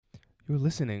You're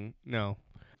listening. No.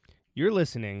 You're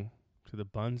listening to the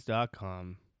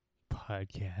Buns.com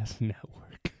podcast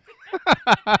network.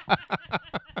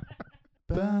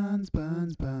 Buns,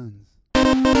 buns, buns.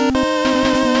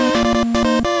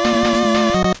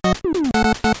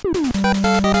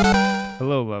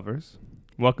 Hello, lovers.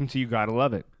 Welcome to You Gotta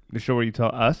Love It, the show where you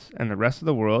tell us and the rest of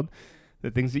the world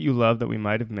the things that you love that we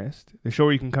might have missed, the show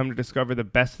where you can come to discover the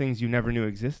best things you never knew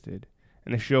existed,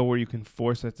 and the show where you can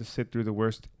force us to sit through the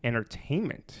worst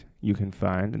entertainment you can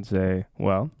find and say,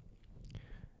 well,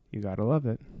 you gotta love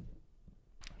it.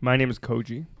 My name is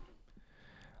Koji.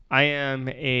 I am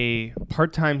a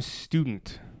part-time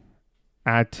student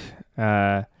at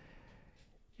a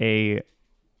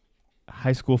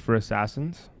high school for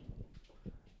assassins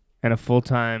and a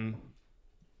full-time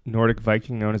Nordic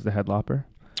Viking known as the Headlopper.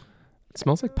 It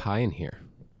smells like pie in here.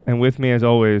 And with me, as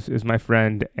always, is my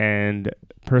friend and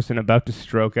person about to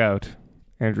stroke out,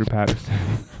 Andrew Patterson.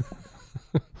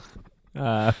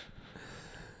 Does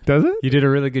it? You did a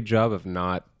really good job of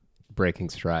not breaking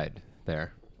stride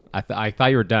there. I thought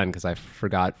you were done because I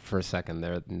forgot for a second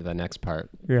there the next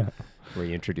part. Yeah. Where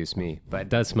you introduced me. But it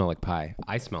does smell like pie.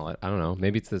 I smell it. I don't know.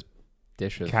 Maybe it's this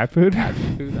dish of Cat food? cat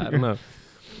food. I don't know.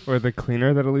 Or the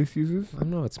cleaner that Elise uses? I don't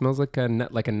know. It smells like a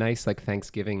nice like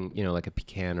Thanksgiving, like a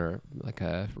pecan or like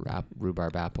a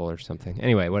rhubarb apple or something.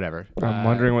 Anyway, whatever. I'm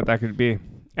wondering what that could be.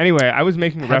 Anyway, I was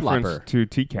making a reference Headlopper. to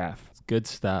TCAF. It's good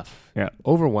stuff. Yeah.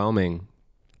 Overwhelming.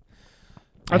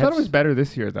 I thought it was better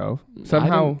this year, though.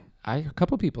 Somehow. A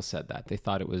couple people said that. They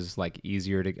thought it was like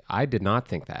easier to... I did not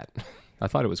think that. I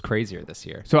thought it was crazier this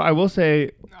year. So I will say,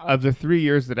 of the 3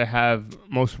 years that I have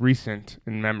most recent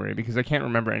in memory, because I can't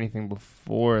remember anything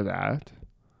before that.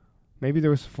 Maybe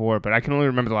there was 4, but I can only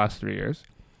remember the last 3 years.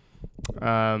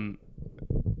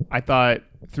 I thought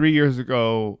 3 years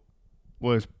ago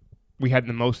we had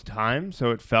the most time, so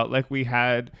it felt like we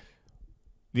had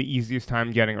the easiest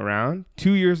time getting around.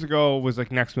 2 years ago was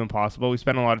like next to impossible. We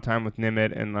spent a lot of time with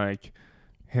Nimit and like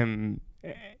him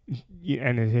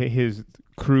and his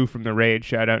crew from the raid.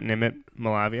 Shout out Nimit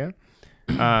Malavia.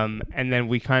 And then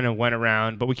we kind of went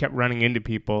around, but we kept running into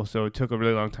people, so it took a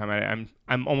really long time.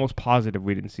 I'm almost positive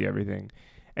we didn't see everything.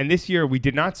 And this year we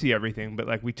did not see everything, but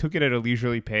like we took it at a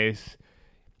leisurely pace.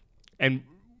 And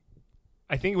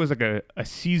I think it was like a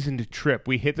seasoned trip.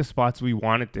 We hit the spots we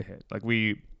wanted to hit. Like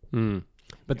we...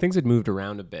 But things had moved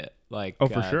around a bit. Like,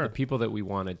 for sure. The people that we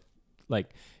wanted, like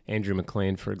Andrew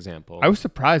McLean, for example. I was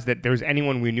surprised that there was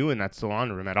anyone we knew in that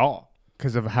salon room at all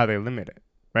because of how they limit it,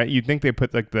 right? You'd think they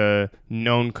put like the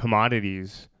known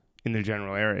commodities in the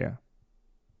general area.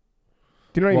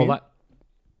 Do you know what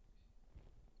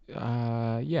I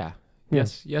mean? Yeah.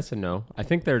 Yes and no. I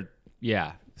think they're,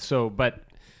 yeah. So, but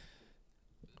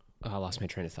I lost my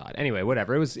train of thought. Anyway,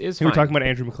 whatever. It was fine. We were talking about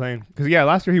Andrew McLean. Because, yeah,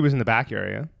 last year he was in the back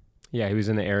area. Yeah, he was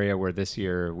in the area where this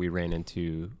year we ran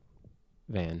into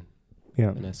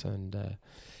Vanessa. And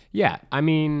yeah, I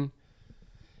mean,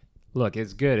 look,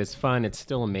 it's good. It's fun. It's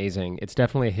still amazing. It's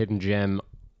definitely a hidden gem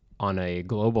on a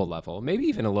global level, maybe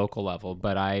even a local level.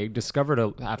 But I discovered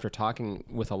after talking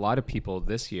with a lot of people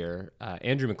this year,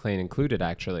 Andrew McLean included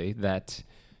actually, that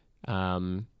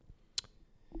you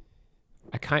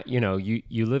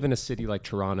live in a city like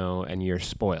Toronto and you're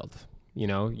spoiled.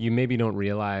 You maybe don't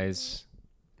realize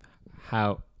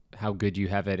how good you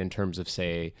have it in terms of,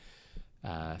 say,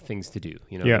 things to do.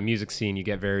 The music scene, you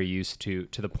get very used to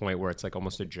the point where it's like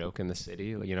almost a joke in the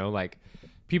city. Like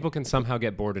people can somehow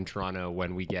get bored in Toronto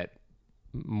when we get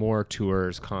more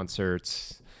tours,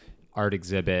 concerts, art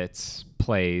exhibits,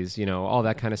 plays, all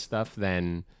that kind of stuff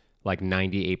than like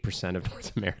 98% of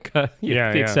North America.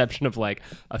 The exception of like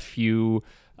a few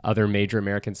other major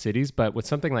American cities. But with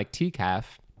something like TCAF,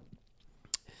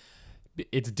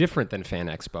 it's different than Fan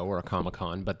Expo or a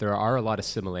Comic-Con, but there are a lot of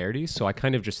similarities. So I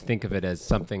kind of just think of it as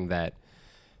something that,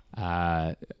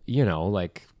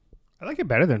 like... I like it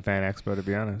better than Fan Expo, to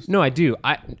be honest. No, I do.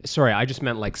 I just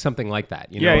meant like something like that.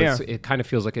 It kind of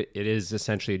feels like it is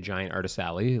essentially a giant artist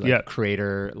alley, like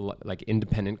creator, like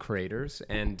independent creators.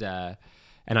 And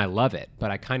I love it.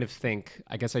 But I kind of think,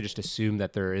 I guess I just assume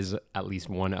that there is at least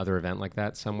one other event like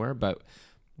that somewhere. But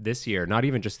this year, not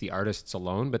even just the artists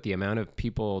alone, but the amount of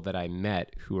people that I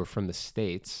met who are from the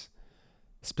States,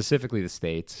 specifically the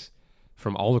States,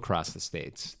 from all across the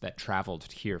States that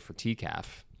traveled here for TCAF.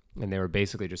 And they were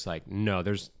basically just like, no,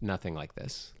 there's nothing like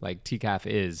this. Like TCAF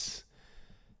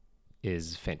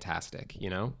is fantastic,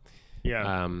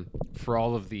 Yeah. For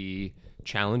all of the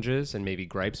challenges and maybe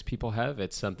gripes people have,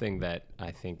 it's something that I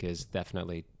think is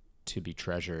definitely to be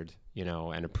treasured,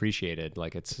 and appreciated.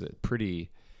 Like it's a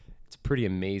pretty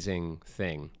amazing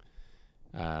thing.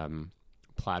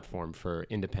 Platform for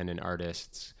independent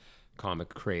artists,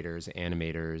 comic creators,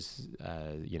 animators,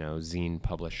 zine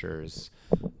publishers,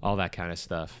 all that kind of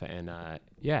stuff. And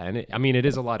it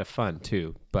is a lot of fun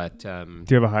too. But Do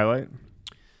you have a highlight?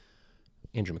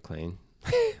 Andrew McLean,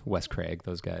 Wes Craig,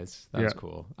 those guys. That was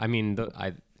cool. I mean,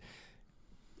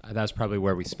 that's probably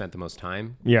where we spent the most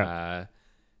time. Yeah.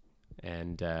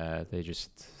 And they just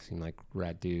seem like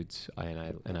rad dudes,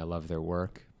 and I love their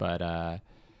work. But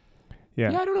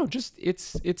yeah, I don't know. Just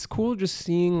it's cool just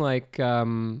seeing like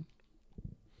it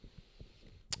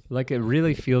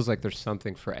really feels like there's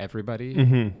something for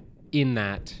everybody in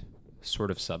that sort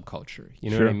of subculture. You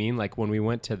know what I mean? Like when we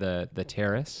went to the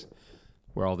terrace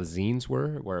where all the zines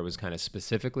were, where it was kind of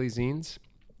specifically zines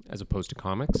as opposed to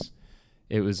comics,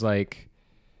 it was like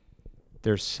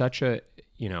there's such a,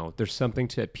 there's something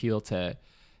to appeal to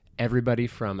everybody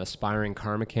from aspiring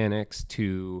car mechanics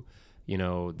to,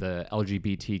 the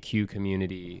LGBTQ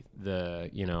community,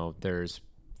 there's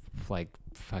like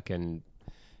fucking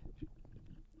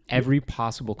every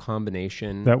possible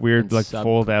combination. That weird like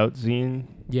fold out zine.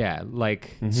 Yeah.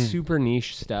 Like super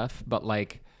niche stuff, but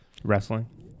like wrestling.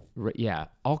 Yeah,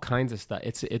 all kinds of stuff.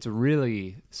 It's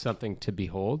really something to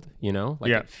behold,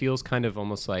 it feels kind of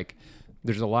almost like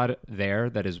there's a lot there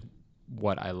that is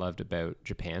what I loved about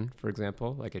Japan, for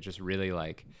example. Like it just really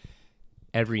like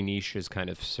every niche is kind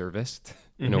of serviced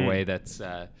in a way that's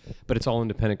but it's all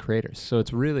independent creators. So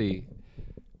it's really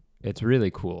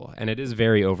cool, and it is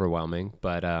very overwhelming,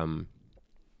 but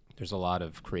there's a lot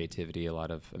of creativity, a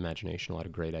lot of imagination, a lot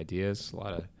of great ideas, a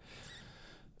lot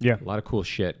of cool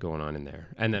shit going on in there.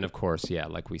 And then of course,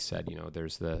 like we said,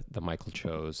 there's the Michael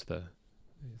Cho's, the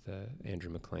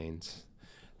Andrew McLean's,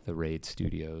 the Raid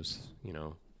Studios,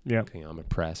 Kiyama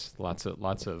Press, lots of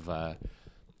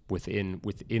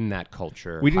within that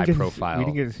culture, high profile. We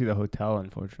didn't get to see the hotel,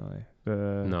 unfortunately.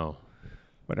 No.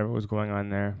 Whatever was going on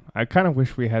there. I kind of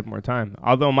wish we had more time.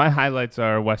 Although my highlights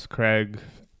are Wes Craig,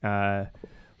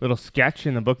 little sketch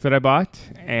in the book that I bought,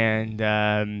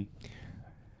 and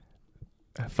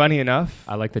funny enough,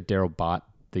 I like that Daryl bought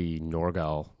the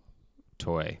Norgal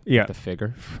toy. Yeah, the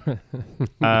figure.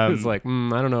 It's like,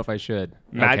 I don't know if I should.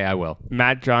 Okay, I will.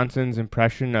 Matt Johnson's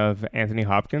impression of Anthony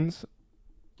Hopkins.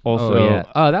 Also,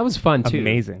 that was fun too.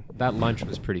 Amazing. That lunch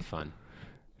was pretty fun.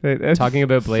 That's Talking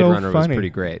about Blade Runner was pretty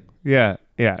great. Yeah,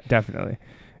 definitely.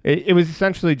 It was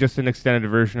essentially just an extended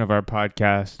version of our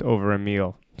podcast over a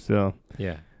meal. So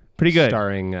yeah, pretty good.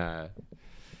 Starring.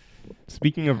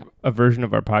 Speaking of a version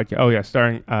of our podcast,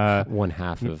 starring one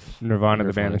half of Nirvana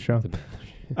the band, the show.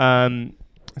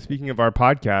 Speaking of our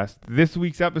podcast, this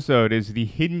week's episode is the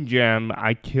hidden gem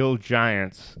I Kill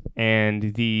Giants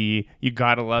and the You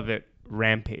Gotta Love It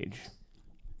Rampage.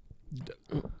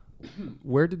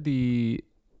 Where did the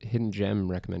hidden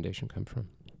gem recommendation come from?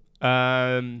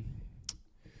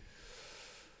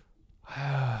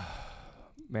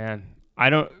 Man,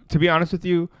 to be honest with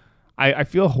you, I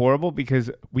feel horrible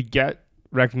because we get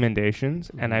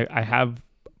recommendations and I have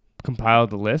compiled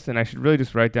the list, and I should really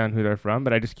just write down who they're from,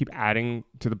 but I just keep adding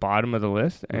to the bottom of the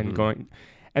list and going,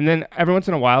 and then every once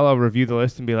in a while I'll review the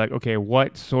list and be like, okay,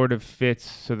 what sort of fits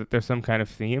so that there's some kind of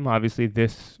theme. Obviously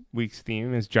this week's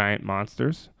theme is giant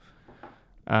monsters,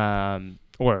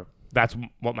 or that's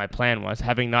what my plan was,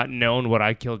 having not known what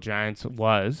I Kill Giants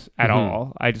was at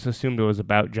all. I just assumed it was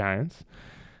about giants,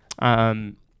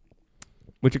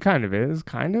 which it kind of is,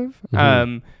 so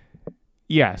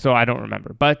I don't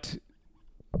remember, but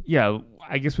yeah,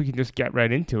 I guess we can just get right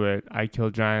into it. I Kill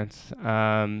Giants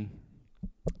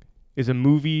is a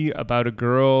movie about a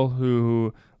girl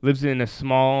who lives in a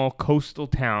small coastal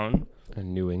town.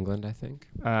 In New England, I think.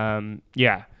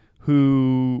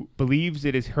 Who believes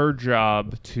it is her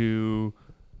job to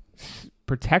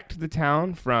protect the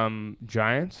town from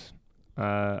giants,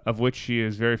 of which she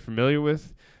is very familiar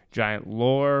with, giant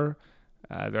lore.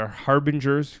 There are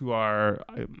harbingers who are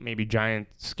maybe giant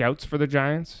scouts for the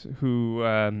giants who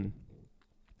are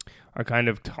kind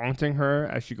of taunting her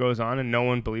as she goes on, and no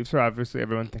one believes her. Obviously,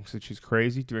 everyone thinks that she's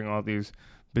crazy, doing all these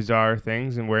bizarre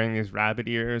things and wearing these rabbit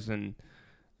ears and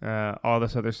all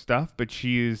this other stuff. But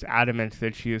she is adamant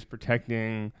that she is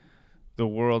protecting the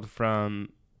world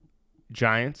from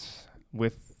giants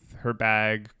with her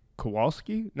bag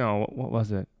Kowalski. No, what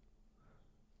was it?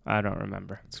 I don't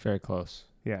remember. It's very close.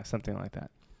 Yeah, something like that.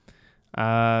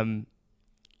 And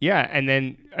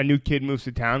then a new kid moves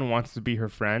to town and wants to be her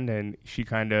friend, and she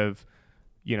kind of,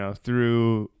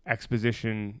 through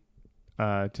exposition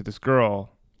to this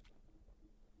girl,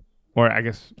 or I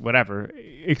guess whatever,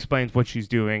 explains what she's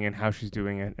doing and how she's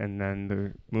doing it, and then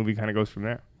the movie kind of goes from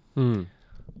there.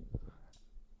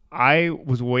 I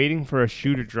was waiting for a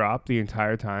shoe to drop the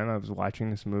entire time I was watching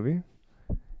this movie,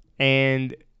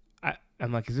 and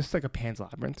I'm like, is this like a Pan's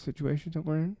Labyrinth situation that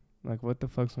we're in? Like, what the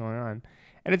fuck's going on?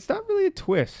 And it's not really a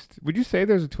twist. Would you say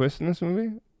there's a twist in this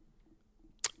movie?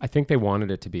 I think they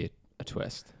wanted it to be a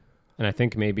twist. And I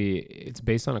think maybe it's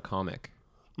based on a comic.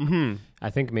 Mm-hmm. I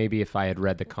think maybe if I had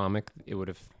read the comic, it would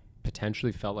have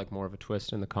potentially felt like more of a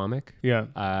twist in the comic.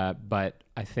 Yeah. But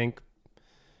I think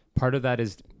part of that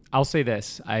is, I'll say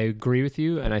this, I agree with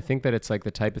you. And I think that it's like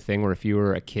the type of thing where if you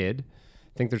were a kid,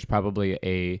 I think there's probably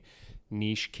a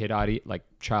niche kid audience, like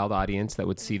child audience that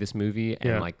would see this movie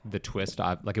and like the twist,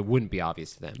 like it wouldn't be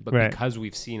obvious to them. But because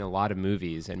we've seen a lot of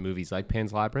movies and movies like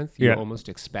Pan's Labyrinth, you're almost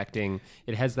expecting,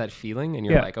 it has that feeling and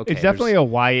you're like, okay. It's definitely a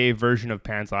YA version of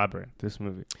Pan's Labyrinth, this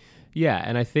movie. Yeah.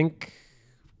 And I think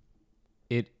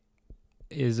it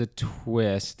is a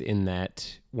twist in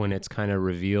that when it's kind of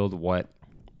revealed what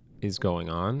is going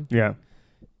on. Yeah.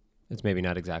 It's maybe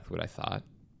not exactly what I thought.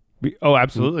 Oh,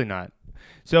 absolutely not.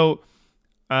 So,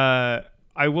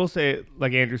 I will say,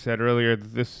 like Andrew said earlier,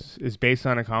 this is based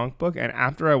on a comic book. And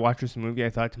after I watched this movie, I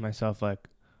thought to myself, like,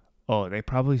 oh, they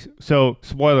probably... So,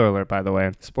 spoiler alert, by the way.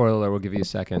 Spoiler alert, we'll give you a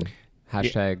second.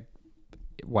 Hashtag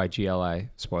YGLI,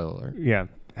 spoiler alert.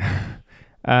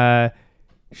 Yeah.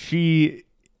 She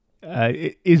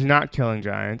is not killing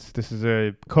giants. This is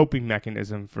a coping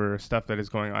mechanism for stuff that is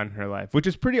going on in her life, which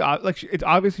is pretty it's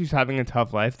obvious she's having a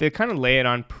tough life. They kind of lay it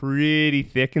on pretty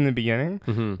thick in the beginning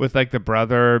with like the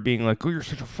brother being like, oh, you're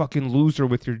such a fucking loser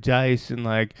with your dice, and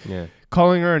like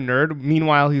calling her a nerd.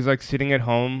 Meanwhile, he's like sitting at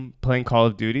home playing Call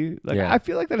of Duty. Like I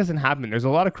feel like that doesn't happen. There's a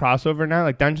lot of crossover now.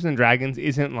 Like Dungeons and Dragons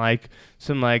isn't like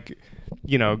some like,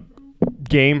 you know,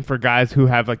 game for guys who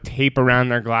have like tape around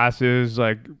their glasses,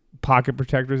 like pocket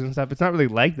protectors and stuff. It's not really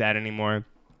like that anymore.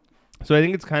 So I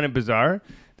think it's kind of bizarre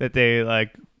that they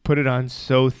like put it on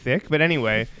so thick. But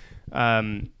anyway,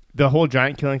 the whole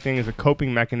giant killing thing is a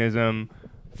coping mechanism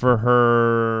for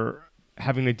her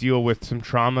having to deal with some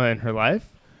trauma in her life.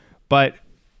 But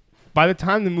by the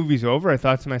time the movie's over, I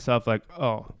thought to myself, like,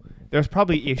 oh, there's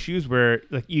probably issues where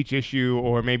like each issue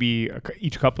or maybe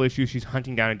each couple issues she's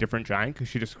hunting down a different giant, because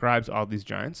she describes all these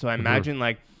giants. So I imagine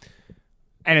like,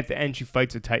 and at the end she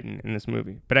fights a titan in this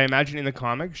movie. But I imagine in the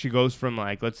comic she goes from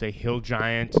like, let's say hill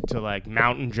giant to like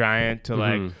mountain giant to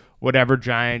like whatever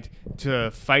giant to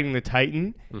fighting the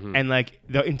titan. And like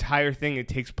the entire thing, it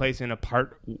takes place in a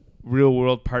part real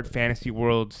world, part fantasy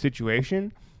world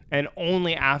situation. And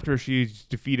only after she's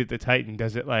defeated the titan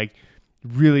does it like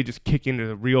really just kick into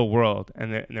the real world.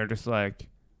 And they're just like,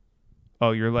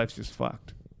 oh, your life's just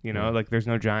fucked. You know, like there's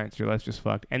no giants. Your life's just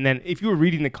fucked. And then if you were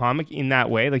reading the comic in that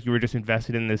way, like you were just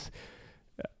invested in this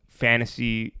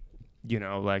fantasy, you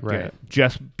know, like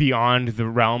just beyond the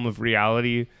realm of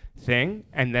reality thing,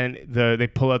 and then they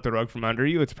pull out the rug from under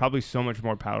you, it's probably so much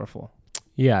more powerful.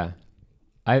 Yeah.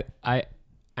 I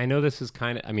know this is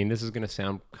kind of, I mean, this is going to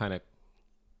sound kind of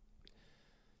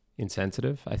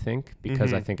insensitive, I think,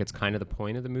 because I think it's kind of the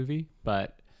point of the movie.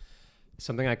 But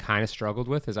something I kind of struggled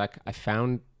with is I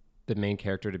found the main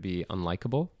character to be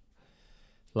unlikable.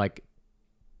 Like,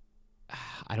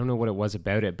 I don't know what it was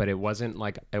about it, but it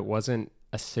wasn't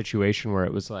a situation where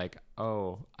it was like,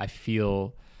 oh, I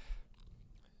feel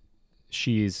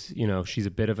she's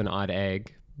a bit of an odd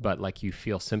egg, but like you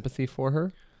feel sympathy for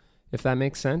her, if that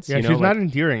makes sense. Yeah, you know, she's like, not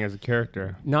endearing as a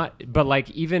character. But like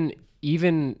even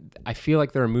I feel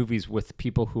like there are movies with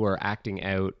people who are acting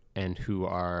out and who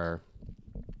are,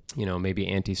 you know, maybe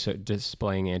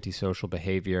displaying antisocial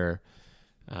behavior,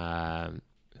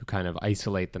 who kind of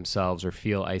isolate themselves or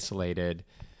feel isolated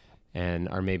and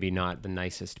are maybe not the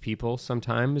nicest people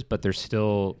sometimes, but there's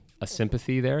still a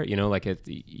sympathy there, you know, like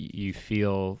you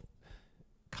feel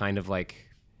kind of like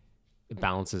it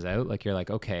balances out. Like you're like,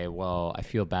 okay, well, I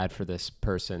feel bad for this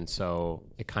person, so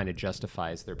it kind of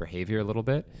justifies their behavior a little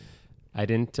bit. I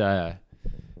didn't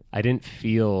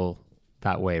feel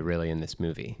that way really in this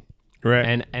movie.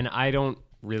 Right. And I don't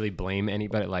really blame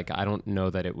anybody. Like, I don't know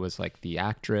that it was like the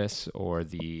actress or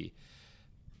the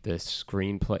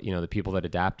screenplay, you know, the people that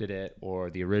adapted it or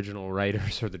the original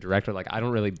writers or the director. Like, I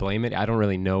don't really blame it. I don't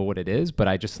really know what it is, but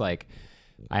I just like,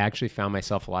 I actually found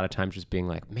myself a lot of times just being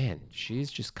like, man, she's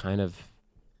just kind of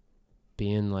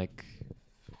being like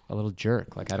a little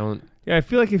jerk. Like, Yeah, I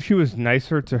feel like if she was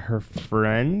nicer to her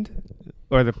friend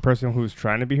or the person who was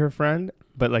trying to be her friend,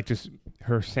 but like just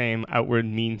her same outward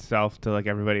mean self to like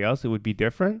everybody else, it would be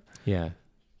different. Yeah.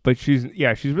 But she's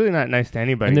really not nice to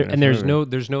anybody. And there's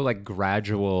no like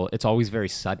gradual, it's always very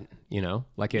sudden, you know?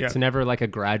 Like it's never like a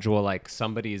gradual, like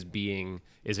somebody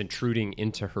is intruding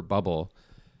into her bubble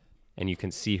and you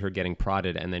can see her getting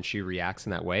prodded and then she reacts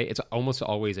in that way. It's almost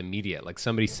always immediate. Like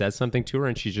somebody says something to her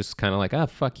and she's just kind of like,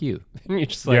 fuck you. And you're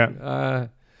just like,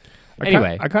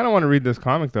 Anyway, I kind of want to read this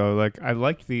comic though. Like I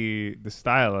like the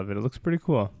style of it. It looks pretty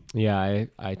cool. yeah,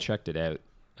 I checked it out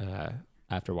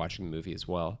after watching the movie as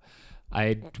well.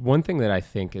 One thing that I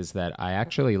think is that I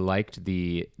actually liked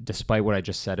despite what I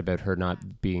just said about her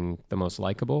not being the most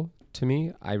likable to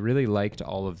me, I really liked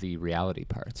all of the reality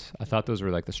parts. I thought those were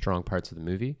like the strong parts of the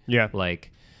movie. Yeah.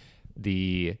 Like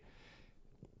there's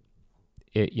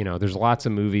lots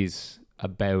of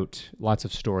lots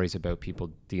of stories about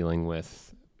people dealing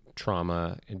with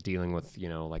trauma and dealing with,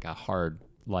 like a hard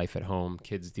life at home,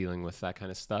 kids dealing with that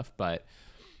kind of stuff. But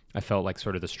I felt like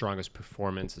sort of the strongest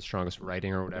performance, the strongest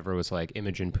writing or whatever was like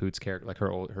Imogen Poots' character, like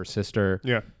her sister.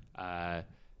 Yeah.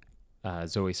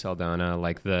 Zoe Saldana,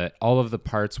 like all of the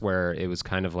parts where it was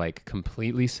kind of like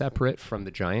completely separate from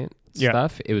the giant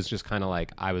stuff. It was just kind of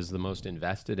like I was the most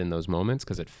invested in those moments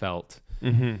because it felt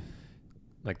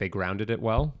like they grounded it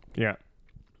well. Yeah.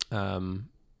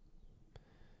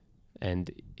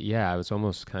 And yeah, I was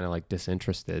almost kind of like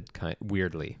disinterested,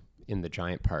 weirdly, in the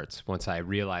giant parts. Once I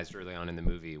realized early on in the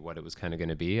movie what it was kind of going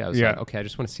to be, I was like, okay, I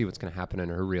just want to see what's going to happen in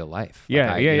her real life.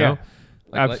 Yeah,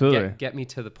 Like, absolutely. Get me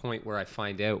to the point where I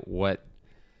find out what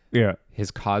Yeah.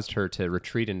 has caused her to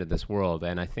retreat into this world.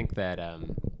 And I think that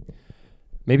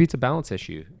maybe it's a balance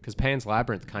issue because Pan's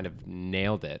Labyrinth kind of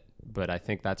nailed it. But I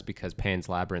think that's because Pan's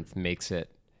Labyrinth makes it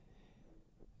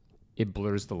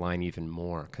blurs the line even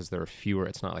more because there are fewer.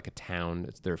 It's not like a town.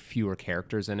 There are fewer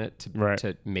characters in it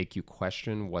to make you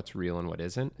question what's real and what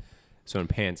isn't. So in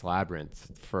Pan's Labyrinth,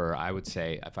 I would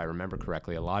say, if I remember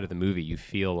correctly, a lot of the movie you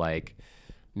feel like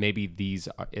maybe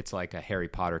it's like a Harry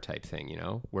Potter type thing,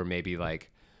 where maybe like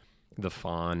the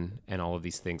fawn and all of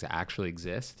these things actually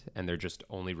exist and they're just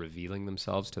only revealing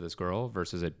themselves to this girl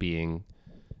versus it being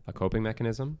a coping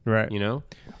mechanism, right?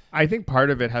 I think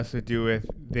part of it has to do with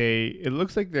it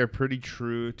looks like they're pretty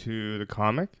true to the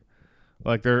comic.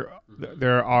 Like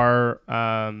there are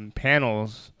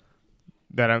panels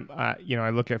that I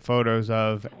look at photos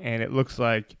of and it looks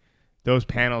like those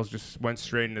panels just went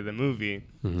straight into the movie.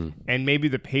 And maybe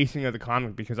the pacing of the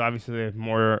comic, because obviously they have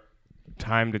more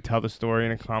time to tell the story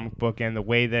in a comic book, and the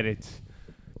way that it's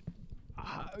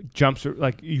jumps,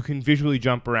 like you can visually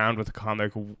jump around with a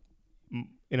comic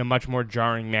in a much more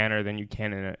jarring manner than you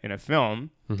can in a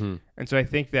film. And so I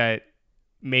think that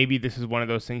maybe this is one of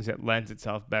those things that lends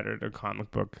itself better to a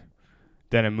comic book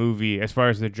than a movie as far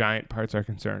as the giant parts are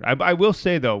concerned. I will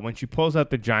say though, when she pulls out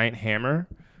the giant hammer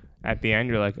at the end,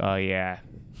 you're like, oh yeah,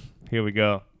 here we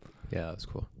go. Yeah, that was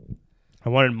cool. I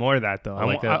wanted more of that though. I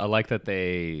like that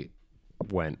they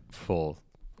went full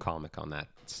comic on that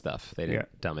stuff. They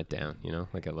didn't dumb it down,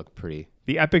 like it looked pretty.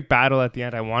 The epic battle at the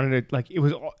end, I wanted it, like it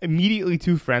was immediately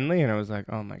too friendly and I was like,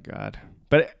 oh my God.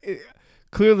 But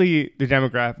clearly the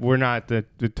demographic, we're not the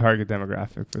target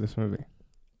demographic for this movie.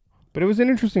 But it was an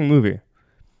interesting movie.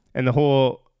 And the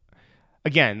whole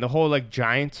like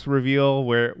giants reveal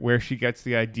where she gets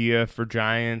the idea for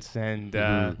giants and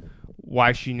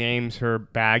why she names her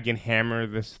bag and hammer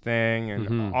this thing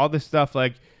and all this stuff.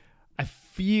 Like, I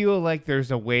feel like there's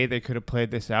a way they could have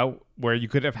played this out where you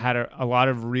could have had a lot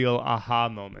of real aha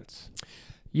moments.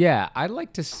 Yeah, I'd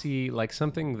like to see like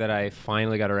something that I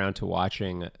finally got around to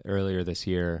watching earlier this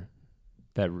year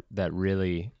that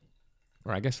really,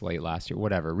 or I guess late last year,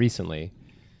 whatever, recently,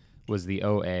 was the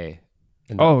OA.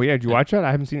 Oh, yeah. Did you watch that?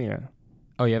 I haven't seen it yet.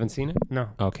 Oh, you haven't seen it? No.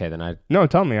 Okay, then No,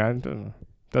 tell me.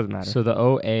 Doesn't matter. So the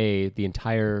OA,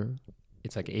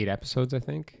 it's like 8 episodes, I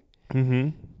think.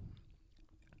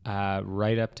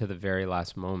 Right up to the very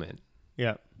last moment.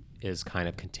 Yeah. Is kind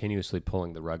of continuously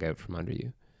pulling the rug out from under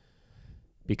you.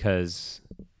 Because,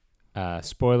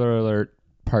 spoiler alert,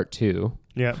 part 2.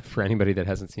 Yeah. For anybody that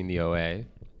hasn't seen the OA,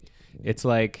 it's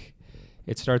like,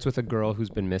 it starts with a girl who's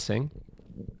been missing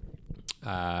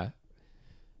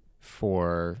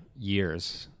for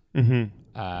years,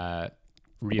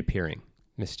 reappearing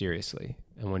mysteriously.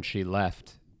 And when she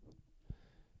left,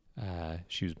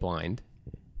 she was blind.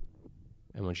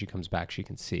 And when she comes back, she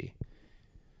can see.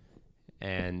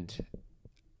 And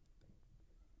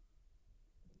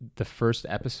the first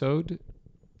episode,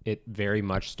 it very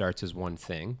much starts as one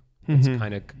thing. It's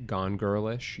kind of Gone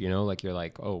Girl-ish, like you're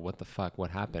like, oh, what the fuck? What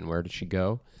happened? Where did she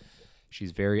go?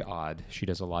 She's very odd. She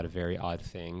does a lot of very odd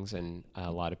things, and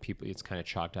a lot of people, it's kind of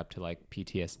chalked up to like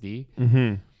PTSD.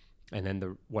 And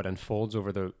then what unfolds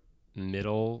over the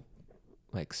middle,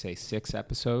 like say 6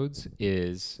 episodes,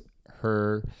 is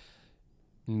her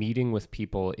meeting with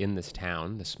people in this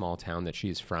town, the small town that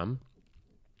she's from,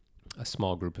 a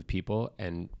small group of people,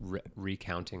 and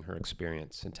recounting her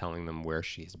experience and telling them where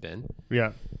she's been.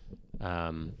 Yeah.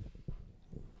 And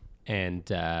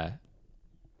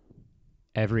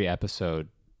every episode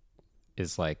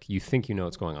is like you think you know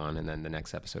what's going on, and then the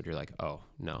next episode you're like, oh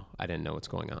no, I didn't know what's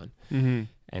going on.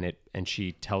 And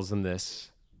she tells them this.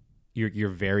 You're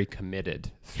very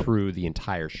committed through the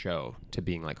entire show to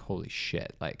being like, holy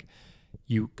shit, like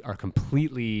you are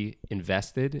completely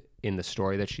invested in the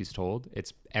story that she's told.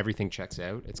 It's everything checks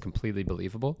out. It's completely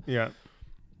believable. Yeah.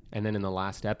 And then in the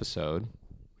last episode,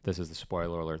 this is the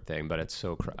spoiler alert thing, but it's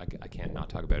so I can't not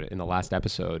talk about it. In the last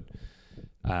episode,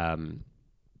 one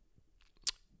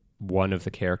of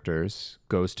the characters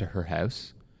goes to her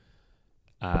house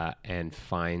and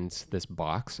finds this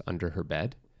box under her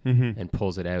bed and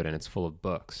pulls it out, and it's full of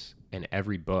books, and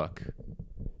every book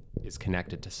is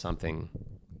connected to something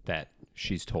that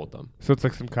she's told them. So it's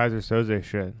like some Kaiser Soze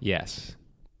shit. Yes.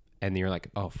 And you're like,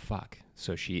 oh, fuck.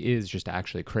 So she is just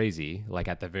actually crazy. Like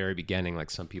at the very beginning,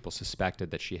 like some people suspected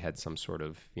that she had some sort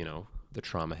of, you know, the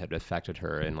trauma had affected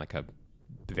her in like a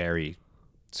very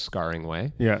scarring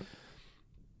way. Yeah.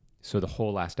 So the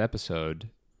whole last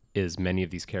episode is many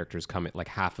of these characters coming, like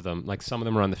half of them, like some of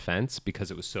them are on the fence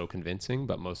because it was so convincing,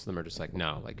 but most of them are just like,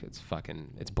 no, like it's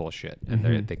bullshit.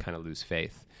 And they kind of lose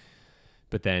faith.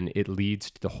 But then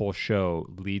the whole show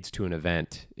leads to an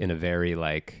event in a very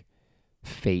like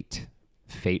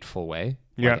fateful way.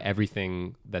 Yeah. Like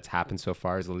everything that's happened so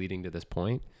far is leading to this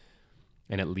point,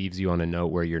 and it leaves you on a note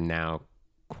where you're now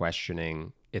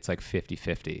questioning. It's like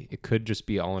 50-50. It could just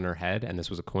be all in her head and this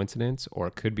was a coincidence, or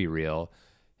it could be real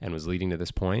and was leading to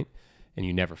this point, and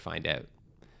you never find out.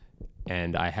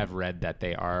 And I have read that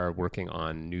they are working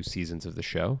on new seasons of the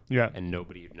show. Yeah. And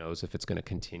nobody knows if it's going to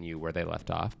continue where they left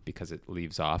off, because it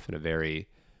leaves off in a very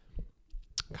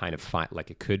kind of like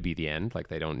it could be the end. Like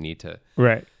they don't need to.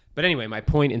 Right. But anyway, my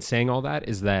point in saying all that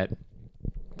is that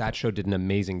show did an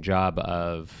amazing job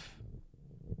of,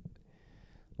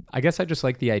 I guess I just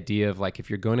like the idea of like, if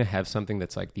you're going to have something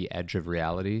that's like the edge of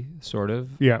reality, sort of.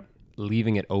 Yeah.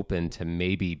 Leaving it open to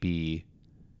maybe be,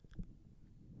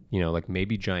 you know, like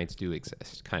maybe giants do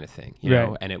exist kind of thing, you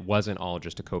know, and it wasn't all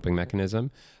just a coping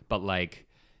mechanism, but like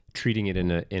treating it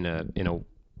in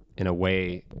a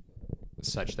way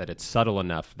such that it's subtle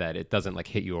enough that it doesn't like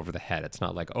hit you over the head. It's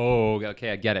not like, oh,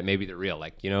 okay, I get it. Maybe they're real.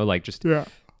 Like, you know, like just, I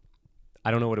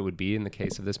don't know what it would be in the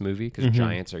case of this movie, because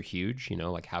giants are huge, you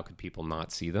know, like how could people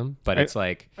not see them? But it's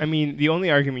like, I mean, the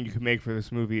only argument you could make for this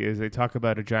movie is they talk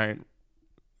about a giant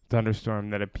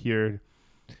thunderstorm that appeared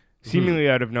seemingly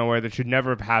out of nowhere that should never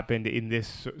have happened in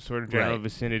this sort of general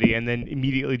vicinity, and then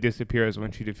immediately disappears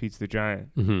when she defeats the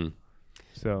giant.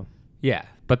 So yeah,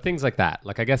 but things like that,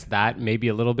 like I guess that may be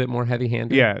a little bit more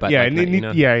heavy-handed. But yeah, like,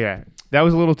 that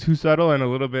was a little too subtle and a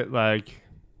little bit like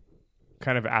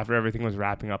kind of after everything was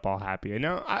wrapping up all happy. And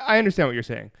now I understand what you're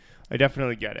saying. I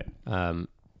definitely get it.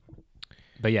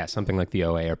 But yeah, something like the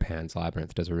OA or Pan's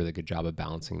Labyrinth does a really good job of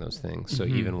balancing those things. So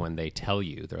even when they tell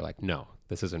you, they're like, no,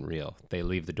 this isn't real. They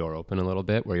leave the door open a little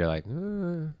bit where you're like,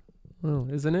 well,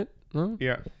 isn't it? Huh?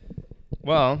 Yeah.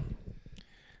 Well,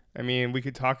 I mean, we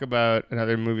could talk about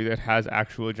another movie that has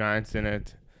actual giants in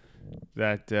it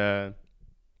that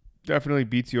definitely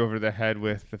beats you over the head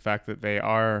with the fact that they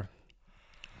are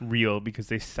real, because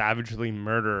they savagely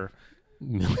murder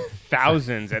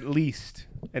thousands, at least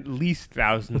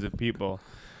thousands of people.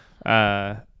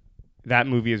 That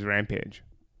movie is Rampage.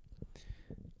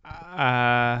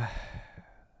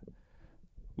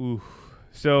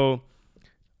 So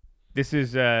this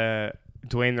is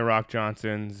Dwayne "The Rock"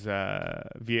 Johnson's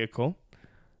vehicle,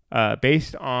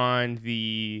 based on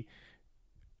the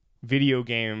video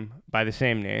game by the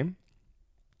same name,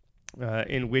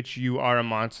 in which you are a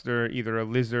monster, either a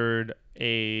lizard,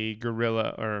 a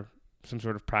gorilla, or some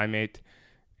sort of primate,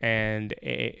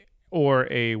 or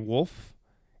a wolf,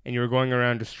 and you're going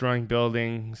around destroying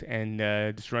buildings and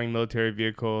destroying military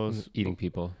vehicles, eating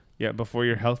people. Yeah, before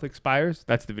your health expires.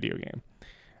 That's the video game.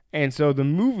 And so the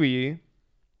movie,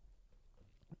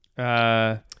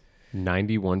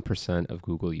 91% of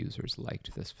Google users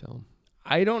liked this film.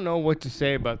 I don't know what to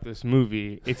say about this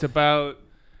movie. It's about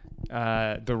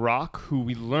The Rock, who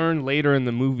we learn later in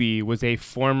the movie was a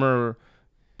former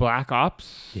Black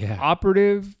Ops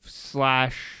operative /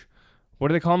 what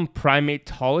do they call him?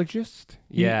 Primatologist?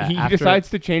 He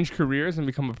decides to change careers and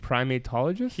become a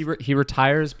primatologist? He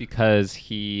retires because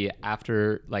he's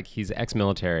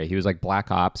ex-military. He was like Black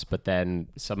Ops, but then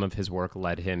some of his work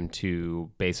led him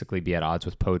to basically be at odds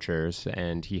with poachers,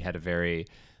 and he had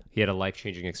a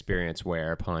life-changing experience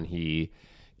whereupon he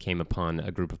came upon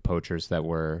a group of poachers that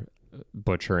were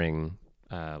butchering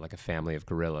like a family of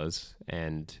gorillas,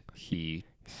 and he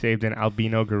saved an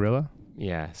albino gorilla?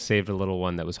 Yeah, saved a little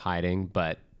one that was hiding,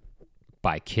 but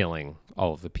by killing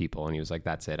all of the people. And he was like,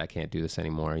 that's it. I can't do this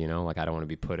anymore. You know, like I don't want to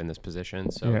be put in this position.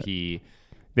 So he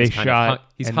They He's kind of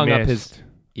shot. he's and hung missed. up his.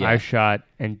 Yeah, I shot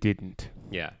and didn't.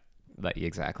 yeah,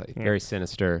 exactly. Yeah. Very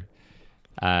sinister.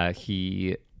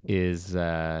 He is.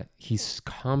 He's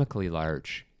comically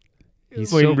large.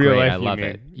 He's Well, so in real great. life, I you love mean.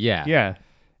 it. Yeah, Yeah.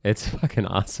 it's fucking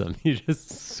awesome. He's just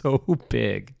so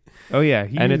big. Oh yeah.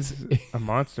 He's And it's a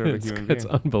monster of a it's, human it's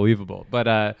being. unbelievable.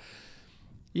 But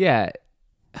yeah,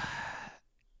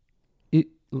 it.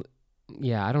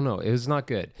 Yeah, I don't know. It was not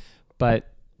good, but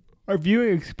Our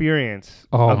viewing experience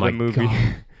Oh of my the movie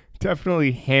God.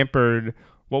 definitely hampered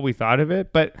what we thought of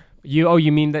it. But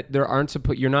you mean that there aren't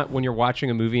you're not, when you're watching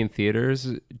a movie in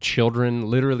theaters, children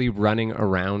literally running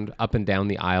around up and down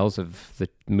the aisles of the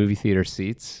movie theater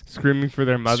seats, screaming for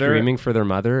their mother screaming for their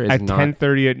mother is at not.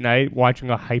 10:30 at night, watching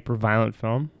a hyper violent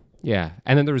film. Yeah,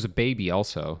 and then there was a baby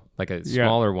also, like a Yeah.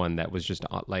 smaller one that was just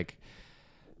like.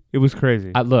 It was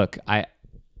crazy. Look,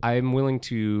 I'm willing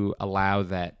to allow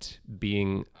that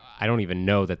being. I don't even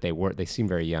know that they seem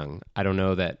very young. I don't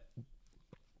know if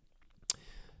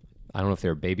they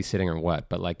were babysitting or what,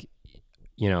 but like,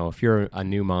 if you're a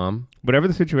new mom, Whatever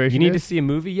the situation you need to is, see a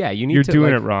movie. Yeah, you need you're to.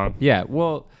 doing like, it wrong. Yeah,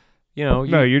 well, No,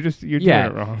 you're doing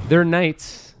it wrong. There are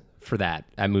nights for that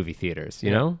at movie theaters,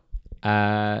 you know?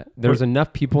 There was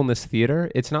enough people in this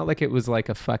theater. It's not like it was like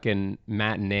a fucking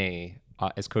matinee,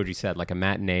 as Koji said, like a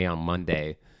matinee on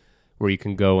Monday where you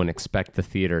can go and expect the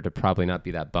theater to probably not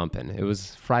be that bumping. It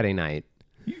was Friday night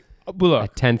Well, look,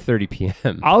 at 10:30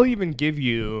 p.m. I'll even give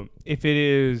you, if it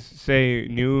is, say,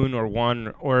 noon or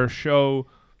 1 or a show,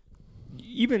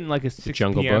 even like a 6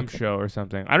 Jungle p.m. Book? show or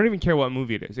something. I don't even care what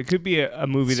movie it is. It could be a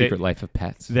movie Secret Life of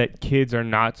Pets. that kids are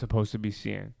not supposed to be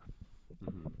seeing.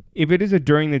 If it is a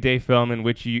during the day film in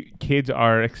which kids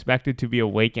are expected to be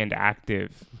awake and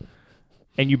active,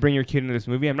 and you bring your kid into this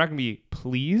movie, I'm not going to be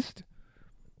pleased,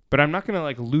 but I'm not going to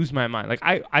like lose my mind. Like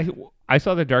I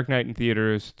saw The Dark Knight in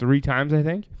theaters 3 times, I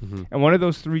think. Mhm. And one of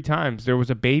those 3 times, there was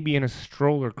a baby in a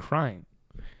stroller crying.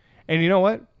 And you know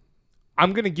what?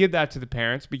 I'm going to give that to the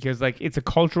parents because, like, it's a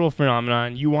cultural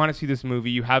phenomenon. You want to see this movie.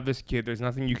 You have this kid. There's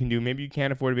nothing you can do. Maybe you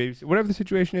can't afford a babysitter. Whatever the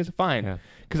situation is, fine. Yeah.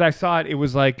 Because I saw it. It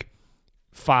was like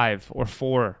 5 or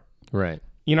 4. Right.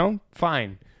 You know?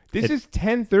 Fine. This is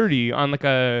 10:30 on, like,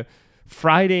 a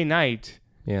Friday night.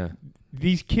 Yeah.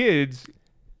 These kids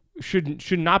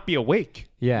should not be awake.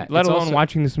 Yeah. Let it's alone also-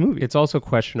 watching this movie. It's also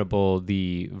questionable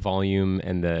the volume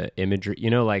and the imagery.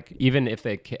 Like even if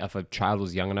a child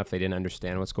was young enough, they didn't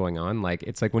understand what's going on. Like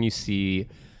it's like when you see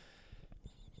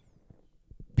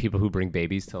people who bring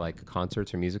babies to like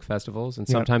concerts or music festivals, and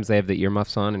sometimes they have the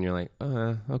earmuffs on, and you're like,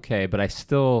 okay, but I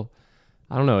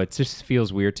don't know. It just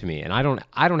feels weird to me, and I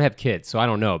don't have kids, so I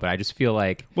don't know. But I just feel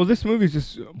like Well, this movie is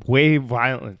just way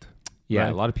violent. a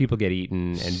Like, lot of people get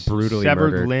eaten and brutally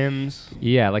severed murdered. limbs.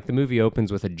 Yeah, like the movie opens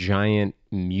with a giant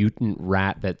mutant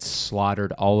rat that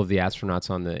slaughtered all of the astronauts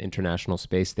on the International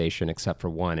Space Station except for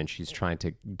one, and she's trying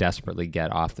to desperately get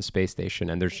off the space station.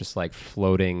 And there's just like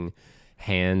floating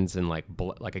hands and like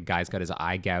like a guy's got his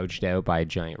eye gouged out by a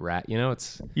giant rat.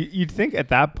 It's You'd think at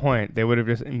that point they would have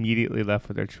just immediately left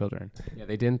with their children. yeah,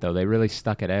 they didn't though. They really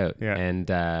stuck it out Yeah. and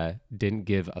didn't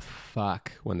give a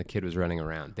fuck when the kid was running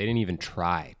around. They didn't even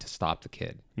try to stop the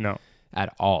kid. No.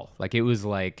 At all. Like it was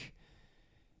like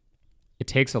it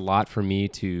takes a lot for me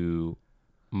to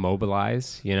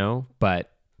mobilize,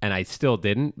 and I still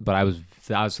didn't, but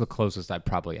that was the closest I've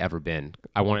probably ever been.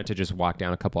 I wanted to just walk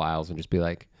down a couple aisles and just be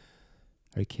like,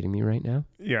 are you kidding me right now?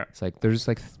 Yeah. It's like there's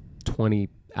like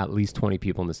at least 20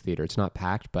 people in this theater. It's not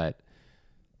packed, but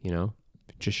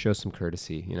just show some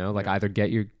courtesy, like either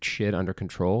get your shit under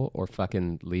control or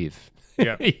fucking leave.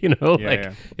 Yeah.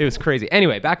 It was crazy.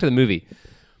 Anyway, back to the movie.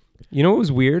 You know what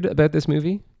was weird about this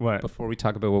movie? What? Before we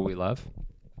talk about what we love,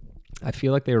 I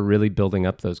feel like they were really building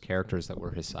up those characters that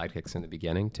were his sidekicks in the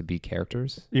beginning to be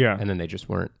characters. Yeah. And then they just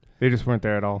weren't. They just weren't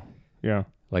there at all. Yeah.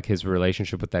 Like his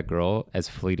relationship with that girl, as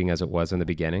fleeting as it was in the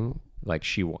beginning, like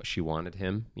she wanted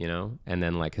him, and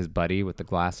then like his buddy with the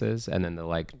glasses, and then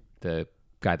the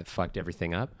guy that fucked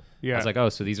everything up. Yeah. I was like, oh,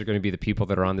 so these are going to be the people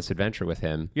that are on this adventure with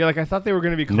him. Yeah, like I thought they were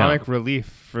going to be No. comic relief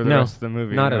for the No, rest of the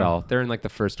movie. Not at No. all. They're in like the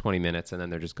first 20 minutes and then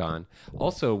they're just gone.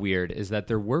 Also weird is that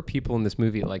there were people in this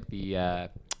movie like the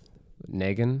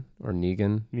Negan, the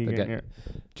Negan, guy, yeah.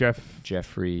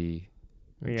 Jeffrey,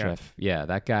 Yeah. Jeff, yeah,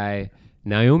 that guy,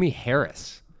 Naomi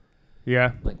Harris.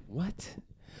 Yeah. Like what?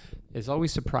 It's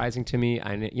always surprising to me.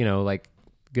 Like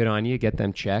good on you, get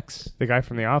them checks. The guy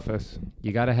from The Office.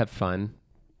 You got to have fun,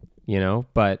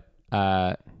 but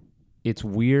it's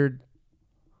weird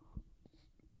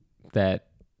that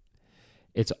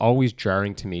it's always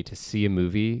jarring to me to see a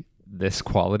movie this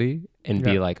quality and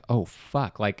be Yeah. like, oh,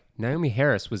 fuck. Like Naomi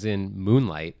Harris was in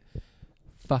Moonlight,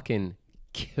 fucking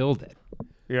killed it.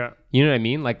 Yeah. You know what I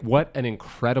mean? Like, what an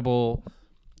incredible,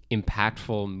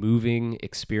 impactful, moving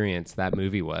experience that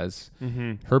movie was.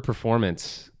 Mm-hmm. Her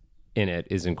performance in it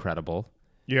is incredible.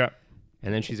 Yeah.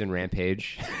 And then she's in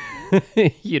Rampage.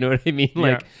 You know what I mean?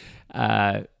 Yeah.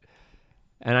 Like,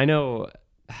 and I know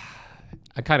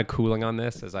I'm kind of cooling on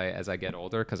this as I get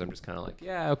older, because I'm just kind of like,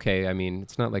 yeah, okay. I mean,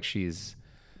 it's not like she's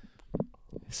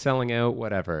selling out,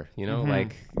 whatever, you know.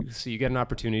 Like, so you get an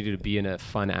opportunity to be in a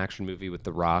fun action movie with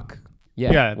The Rock.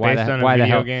 Yeah, Based on a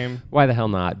video game. Why the hell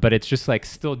not? But it's just like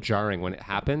still jarring when it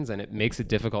happens, and it makes it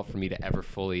difficult for me to ever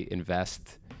fully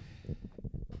invest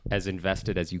as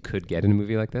invested as you could get in a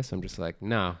movie like this. I'm just like,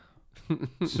 no.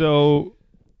 So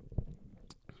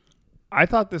I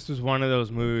thought this was one of those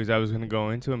movies I was going to go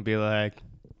into and be like,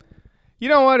 you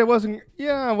know what? It wasn't,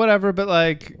 yeah, whatever. But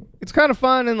like, it's kind of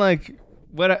fun. And like,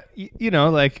 you know,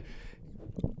 like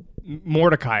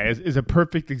Mordecai is a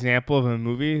perfect example of a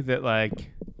movie that,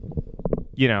 like,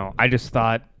 you know, I just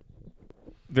thought,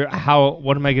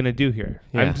 what am I going to do here?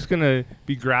 Yeah. I'm just going to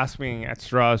be grasping at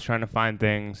straws, trying to find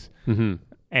things. Mm-hmm.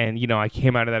 And, you know, I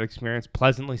came out of that experience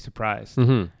pleasantly surprised.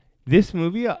 Mm-hmm. This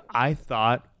movie I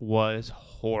thought was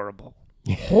horrible.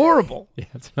 Horrible. Yeah,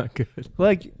 it's not good.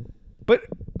 Like, but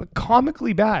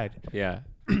comically bad. Yeah.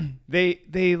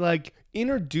 They like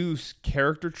introduce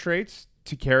character traits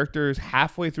to characters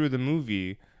halfway through the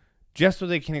movie just so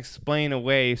they can explain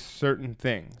away certain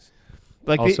things.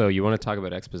 Like, also, you want to talk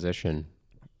about exposition,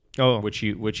 which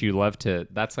you love to.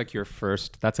 That's like your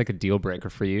first. That's like a deal breaker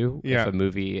for you. Yeah. If a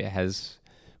movie has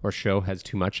or show has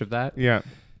too much of that. Yeah.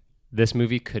 This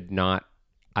movie could not.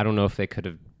 I don't know if they could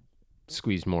have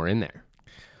squeezed more in there.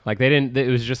 Like, they didn't. It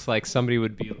was just like something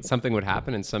would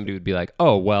happen, and somebody would be like,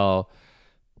 "Oh, well,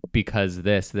 because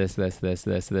this,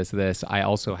 I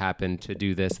also happen to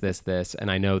do this,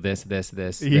 and I know this, and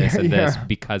this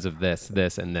because of this,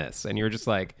 and this," and you're just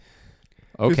like,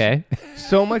 okay.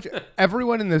 So much.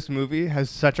 Everyone in this movie has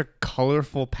such a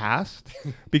colorful past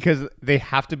because they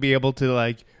have to be able to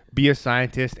like be a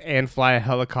scientist and fly a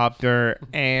helicopter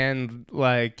and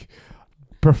like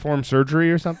perform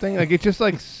surgery or something. Like, it's just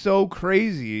like so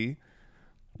crazy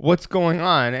what's going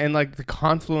on, and like the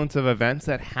confluence of events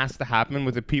that has to happen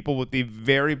with the people with the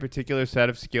very particular set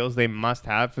of skills they must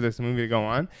have for this movie to go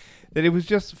on, that it was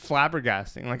just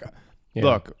flabbergasting. Like,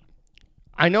 look,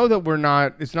 I know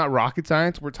that it's not rocket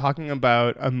science. We're talking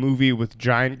about a movie with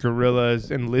giant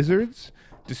gorillas and lizards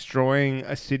destroying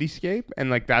a cityscape, and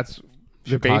like that's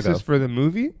the basis for the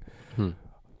movie.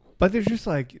 But there's just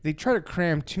like, they try to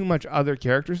cram too much other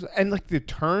characters, and like the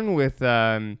turn with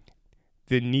the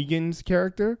Negan's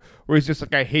character, where he's just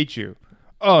like, I hate you.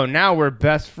 Oh, now we're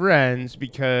best friends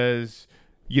because,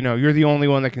 you know, you're the only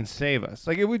one that can save us.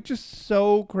 Like, it was just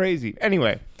so crazy.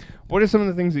 Anyway, what are some of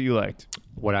the things that you liked?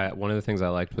 One of the things I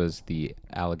liked was the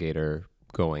alligator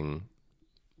going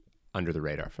under the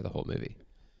radar for the whole movie.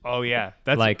 Oh yeah,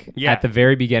 that's like at the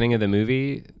very beginning of the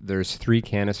movie, there's 3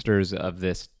 canisters of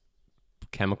this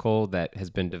chemical that has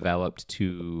been developed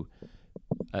to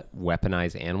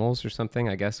weaponize animals or something,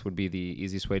 I guess would be the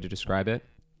easiest way to describe it.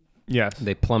 Yes.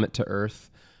 They plummet to Earth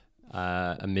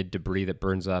amid debris that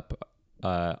burns up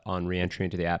on re-entry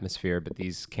into the atmosphere, but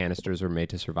these canisters are made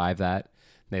to survive that.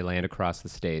 They land across the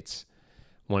states.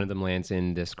 One of them lands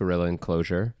in this gorilla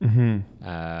enclosure,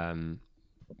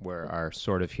 where our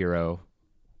sort of hero,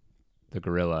 the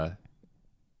gorilla,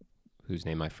 whose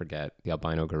name I forget, the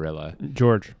albino gorilla,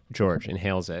 George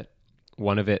inhales it.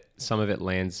 Some of it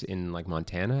lands in like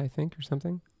Montana, I think, or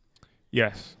something.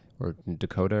 Yes. Or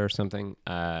Dakota or something.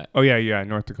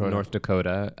 North Dakota. North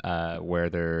Dakota, where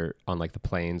they're on like the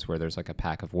plains where there's like a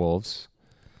pack of wolves.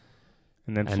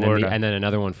 And then Florida. And then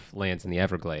another one lands in the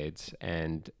Everglades,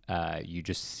 and you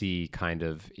just see kind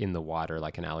of in the water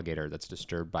like an alligator that's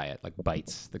disturbed by it, like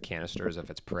bites the canisters of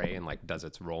its prey and like does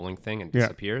its rolling thing and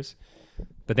disappears.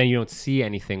 But then you don't see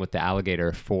anything with the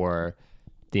alligator for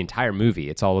the entire movie.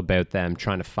 It's all about them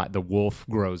trying to fight. The wolf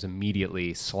grows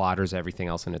immediately, slaughters everything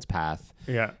else in its path,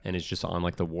 and is just on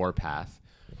like the war path.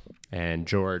 And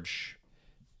George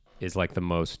is like the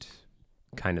most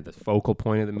kind of the focal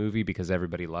point of the movie because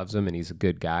everybody loves him and he's a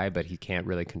good guy, but he can't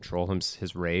really control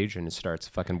his rage and starts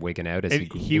fucking wigging out as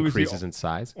he increases in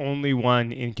size. Only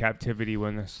one in captivity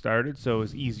when this started, so it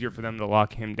was easier for them to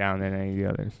lock him down than any of the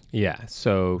others. Yeah,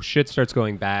 so shit starts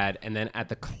going bad, and then at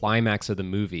the climax of the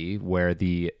movie where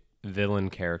the villain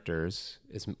characters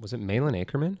was it Malin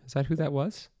Ackerman? Is that who that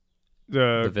was?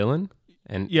 The villain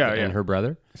and her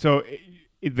brother. So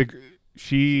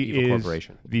she Evil is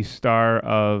Corporation. The star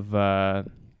of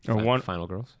Final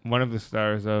Girls. One of the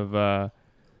stars of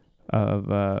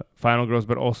Final Girls,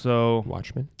 but also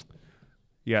Watchmen.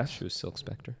 Yes, she was Silk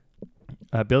Spectre.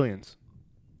 Billions.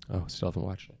 Oh, still haven't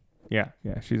watched it.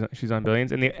 Yeah. She's on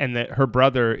Billions, and her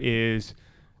brother is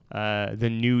the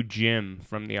new Jim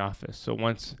from The Office. So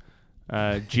once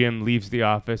Jim leaves the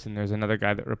office and there's another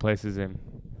guy that replaces him,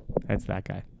 that's that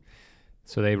guy.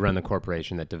 So they run the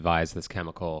corporation that devised this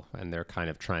chemical, and they're kind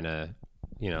of trying to,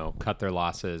 cut their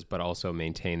losses, but also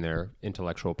maintain their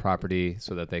intellectual property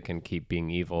so that they can keep being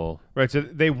evil. Right. So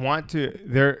they want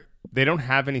to. They don't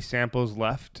have any samples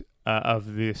left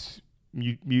of this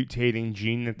mutating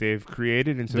gene that they've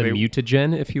created, and so the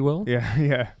mutagen, if you will.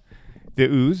 Yeah. The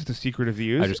ooze, the secret of the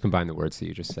ooze. I just combined the words that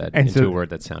you just said into a word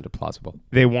that sounded plausible.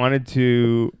 They wanted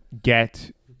to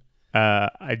get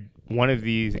one of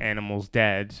these animals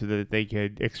dead so that they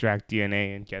could extract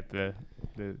DNA and get the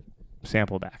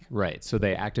sample back. Right. So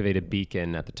they activate a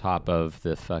beacon at the top of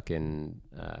the fucking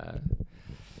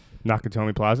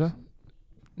Nakatomi Plaza?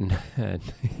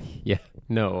 Yeah.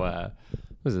 No.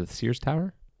 Was it the Sears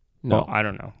Tower? No. Well, I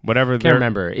don't know. Whatever. Can't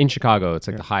remember. In Chicago, it's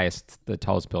like the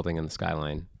tallest building in the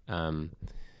skyline.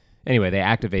 Anyway, they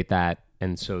activate that,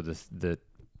 and so the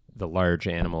large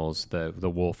animals, the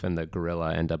wolf and the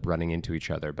gorilla, end up running into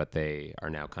each other, but they are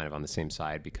now kind of on the same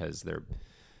side because they're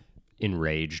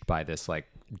enraged by this like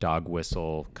dog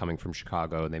whistle coming from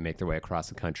Chicago, and they make their way across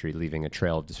the country, leaving a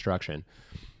trail of destruction.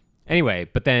 Anyway,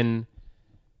 but then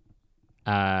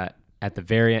at the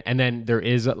very end, and then there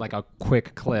is like a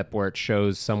quick clip where it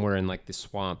shows somewhere in like the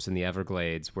swamps in the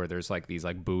Everglades where there's like these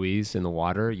like buoys in the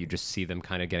water. You just see them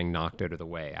kind of getting knocked out of the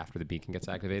way after the beacon gets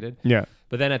activated. Yeah.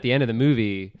 But then at the end of the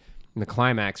movie, in the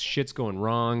climax, shit's going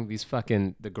wrong.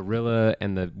 The gorilla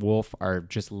and the wolf are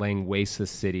just laying waste to the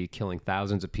city, killing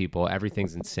thousands of people.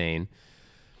 Everything's insane.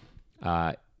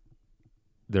 They're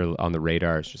on the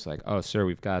radar. It's just like, oh, sir,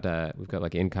 we've got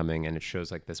like incoming, and it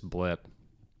shows like this blip,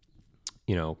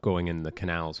 going in the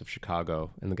canals of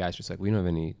Chicago, and the guy's just like, we don't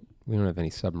have any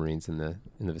submarines in the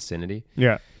vicinity.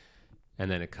 Yeah. And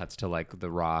then it cuts to like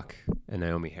The Rock and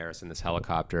Naomi Harris in this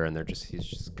helicopter, and he's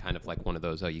just kind of like one of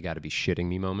those, oh, you got to be shitting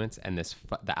me moments. And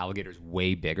the alligator's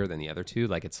way bigger than the other two.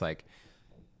 Like it's like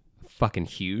fucking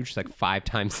huge. It's like 5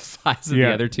 times the size of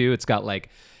the other two. It's got like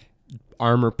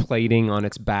armor plating on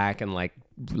its back and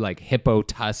like hippo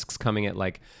tusks coming at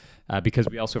like, because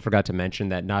we also forgot to mention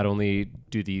that not only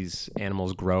do these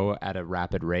animals grow at a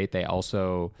rapid rate, they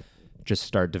also just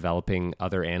start developing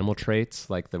other animal traits.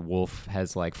 Like the wolf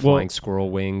has like flying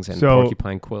squirrel wings and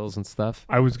porcupine quills and stuff.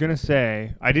 I was going to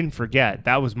say, I didn't forget,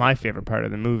 that was my favorite part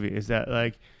of the movie, is that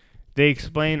like they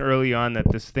explain early on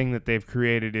that this thing that they've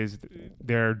created is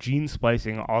they're gene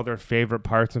splicing all their favorite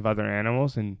parts of other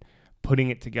animals and putting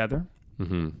it together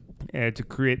to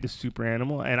create this super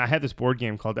animal. And I had this board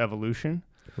game called Evolution.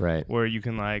 Right. Where you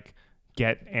can like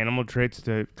get animal traits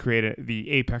to create the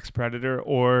apex predator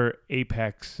or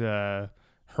apex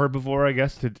herbivore, I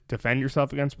guess, to defend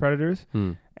yourself against predators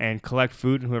and collect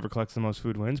food, and whoever collects the most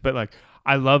food wins. But like,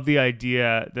 I love the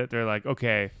idea that they're like,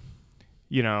 okay,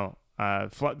 the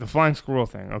flying squirrel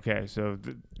thing. Okay, so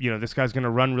this guy's gonna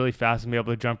run really fast and be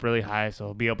able to jump really high, so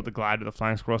he'll be able to glide to the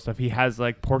flying squirrel stuff. He has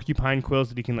like porcupine quills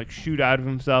that he can like shoot out of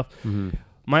himself.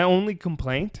 My only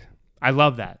complaint, I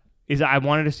love that, is I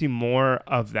wanted to see more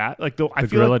of that. Like I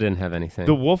feel gorilla like didn't have anything.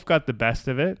 The wolf got the best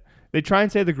of it. They try and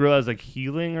say the gorilla is like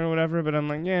healing or whatever, but I'm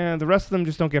like, yeah, the rest of them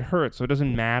just don't get hurt, so it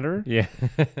doesn't matter. Yeah.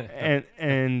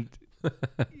 and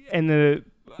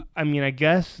I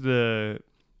guess the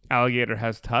alligator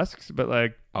has tusks, but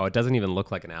like, oh, it doesn't even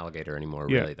look like an alligator anymore,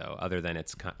 really, though, other than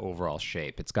its overall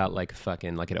shape. It's got like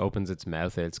fucking, like it opens its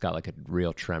mouth, it's got like a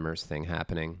real Tremors thing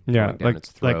happening. Yeah, down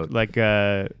its throat. like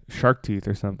shark teeth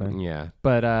or something. Yeah,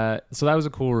 but so that was a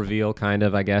cool reveal, kind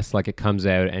of, I guess. Like it comes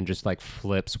out and just like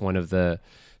flips one of the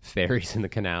fairies in the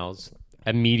canals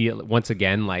immediately, once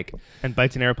again, like, and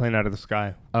bites an airplane out of the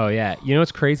sky. Oh yeah,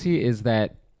 what's crazy is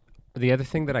that the other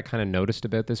thing that I kind of noticed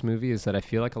about this movie is that I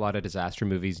feel like a lot of disaster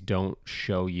movies don't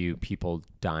show you people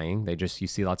dying. You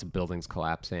see lots of buildings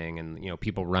collapsing and,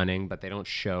 people running, but they don't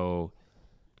show,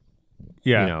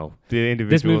 the individuals.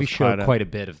 This movie showed quite a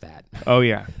bit of that. Oh,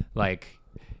 yeah. Like,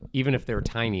 even if they're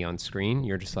tiny on screen,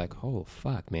 you're just like, oh,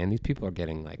 fuck, man, these people are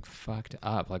getting, like, fucked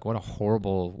up. Like, what a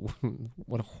horrible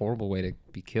way to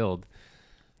be killed.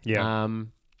 Yeah.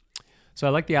 So I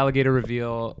like the alligator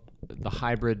reveal. The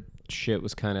hybrid shit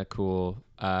was kind of cool.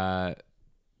 I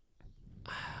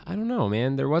don't know,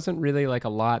 man. There wasn't really like a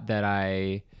lot that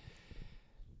I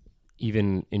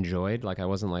even enjoyed. Like I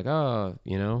wasn't like,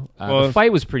 the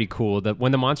fight was pretty cool.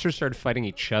 When the monsters started fighting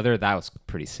each other, that was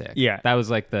pretty sick. Yeah, that was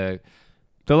like the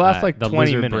last like the 20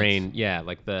 lizard minutes. Brain. Yeah,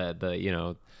 like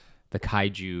the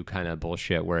kaiju kind of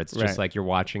bullshit where it's just like you're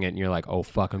watching it and you're like, oh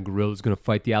fucking gorilla's gonna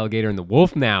fight the alligator and the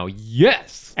wolf now.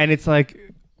 Yes, and it's like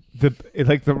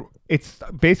it's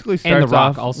basically And The starts Rock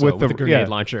off also with the grenade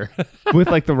launcher. with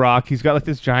like The Rock. He's got like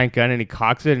this giant gun and he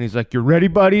cocks it and he's like, "You ready,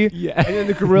 buddy?" Yeah. And then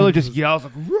the gorilla just yells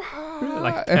like, "Rah!"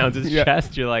 Like pounds his Yeah.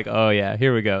 chest. You're like, oh yeah,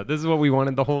 here we go. This is what we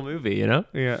wanted the whole movie, you know?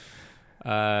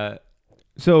 Yeah.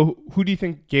 So who do you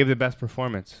think gave the best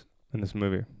performance in this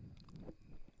movie?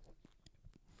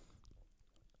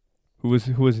 Who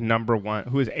was number one?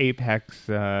 Who was apex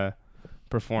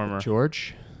performer?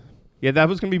 George? Yeah, that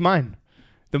was gonna be mine.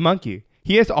 The monkey.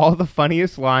 He has all the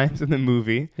funniest lines in the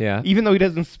movie. Yeah. Even though he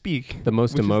doesn't speak. The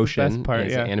most which is the emotion best part,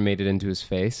 is yeah. animated into his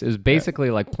face. It was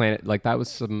basically like Planet, like that was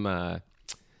some,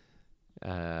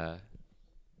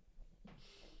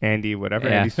 Andy whatever,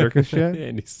 yeah. Andy Circus shit.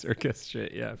 Andy Circus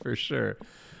shit, yeah, for sure.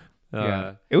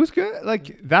 Yeah. It was good.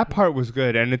 Like that part was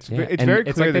good, and it's Yeah, it's and very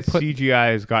it's clear like that they put-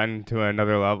 CGI has gotten to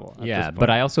another level. At Yeah, this but point.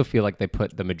 I also feel like they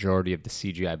put the majority of the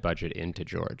CGI budget into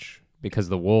George because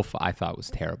the wolf I thought was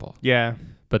terrible. Yeah.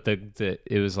 But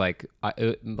it was like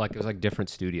it was like different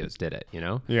studios did it, you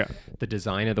know? Yeah. The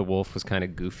design of the wolf was kind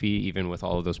of goofy, even with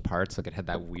all of those parts. Like it had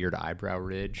that weird eyebrow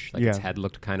ridge. Like its Yeah. head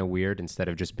looked kind of weird instead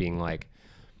of just being like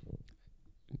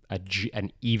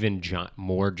an even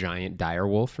more giant dire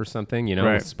wolf or something, you know,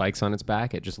 Right. with spikes on its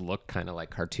back. It just looked kind of like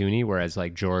cartoony, whereas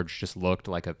like George just looked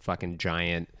like a fucking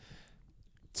giant,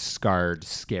 scarred,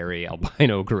 scary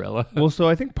albino gorilla. Well, so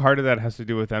I think part of that has to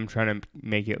do with them trying to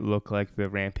make it look like the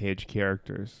Rampage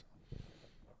characters,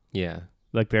 Yeah.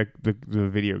 like the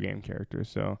video game characters.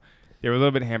 So they were a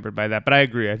little bit hampered by that. But I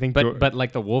agree. I think, But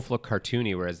like the wolf looked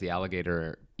cartoony, whereas the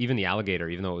alligator, even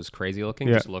though it was crazy looking,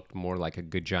 Yeah. just looked more like a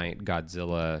good giant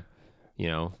Godzilla, you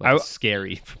know, like a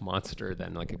scary monster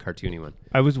than like a cartoony one.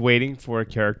 I was waiting for a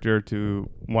character to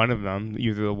one of them,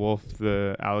 either the wolf,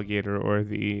 the alligator, or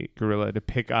the gorilla, to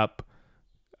pick up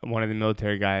one of the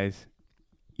military guys,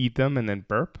 eat them, and then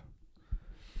burp.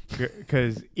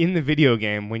 Because in the video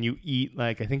game, when you eat,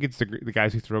 like, I think it's the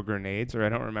guys who throw grenades, or I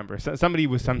don't remember, somebody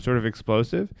with some sort of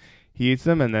explosive, he eats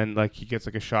them, and then like he gets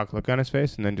like a shocked look on his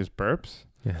face, and then just burps.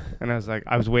 Yeah. And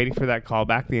I was waiting for that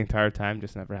callback the entire time,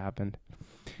 just never happened.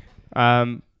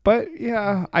 But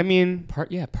yeah, I mean,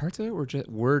 Parts of it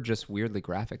were just weirdly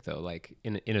graphic though, like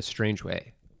in a strange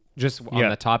way. Just on Yeah.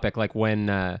 the topic, like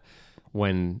when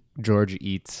George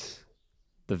eats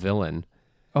the villain,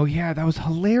 oh yeah, that was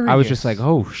hilarious. I was just like,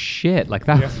 oh shit, like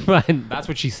that was fun. That's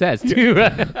what she says too.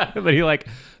 But he like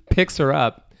picks her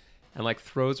up and like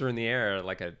throws her in the air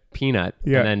like a peanut,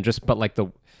 Yeah. and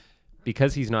then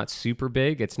because he's not super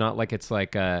big, it's not like it's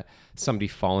like somebody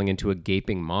falling into a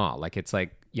gaping maw. Like it's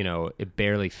like, you know, it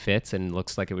barely fits and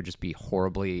looks like it would just be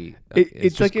horribly.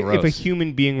 It's like just if a gross.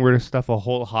 human being were to stuff a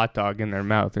whole hot dog in their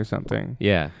mouth or something.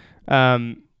 Yeah.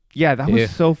 Yeah, that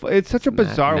was Ew. it's such a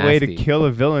bizarre way to nasty. kill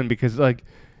a villain because like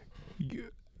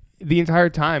the entire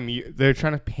time they're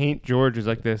trying to paint George as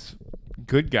like this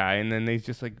good guy, and then they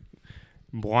just like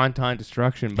wanton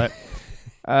destruction. But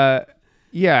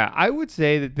yeah, I would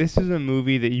say that this is a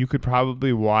movie that you could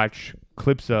probably watch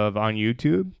clips of on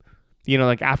YouTube. You know,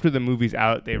 like after the movie's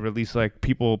out, they release like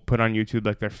people put on YouTube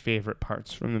like their favorite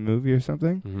parts from the movie or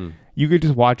something. Mm-hmm. You could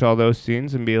just watch all those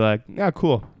scenes and be like, yeah,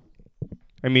 cool.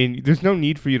 I mean, there's no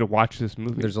need for you to watch this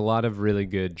movie. There's a lot of really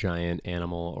good giant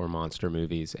animal or monster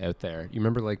movies out there. You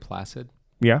remember Lake Placid?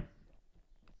 Yeah,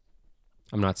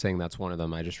 I'm not saying that's one of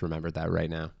them. I just remembered that right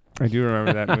now. I do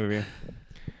remember that movie.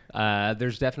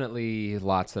 There's definitely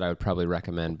lots that I would probably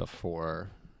recommend before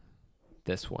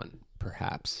this one,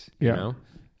 perhaps. Yeah. You know?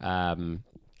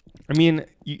 I mean,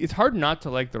 it's hard not to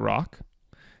like The Rock.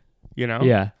 You know?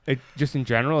 Yeah. It just in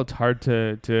general, it's hard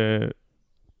to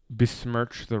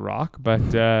besmirch The Rock,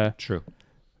 but True.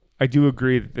 I do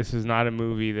agree that this is not a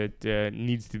movie that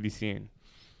needs to be seen.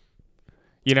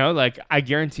 You know, like I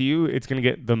guarantee you, it's gonna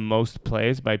get the most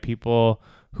plays by people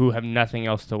who have nothing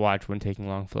else to watch when taking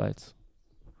long flights.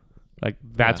 Like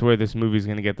that's where this movie is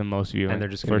gonna get the most viewing. And they're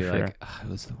just going to for be sure. like, it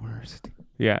was the worst.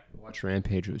 Yeah, I watched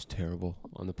Rampage. It was terrible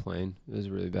on the plane. It was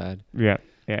really bad. yeah.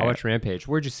 I watched Rampage.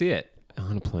 Where'd you see it?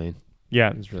 On a plane. Yeah,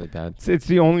 It was really bad. it's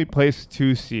the only place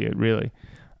to see it, really.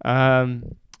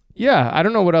 Yeah, I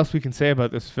don't know what else we can say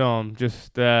about this film.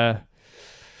 Just, yeah,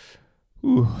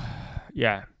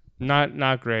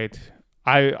 not great.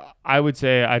 I would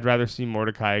say I'd rather see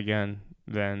Mordecai again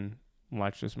than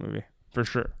watch this movie for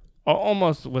sure,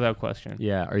 almost without question.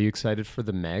 Yeah. Are you excited for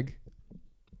the Meg?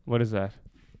 What is that?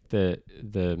 The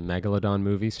Megalodon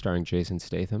movie starring Jason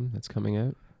Statham that's coming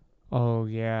out? Oh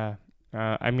yeah.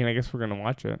 I mean, I guess we're gonna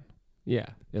watch it. Yeah.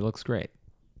 It looks great.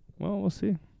 Well, we'll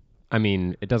see. I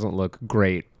mean, it doesn't look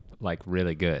great, like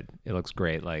really good. It looks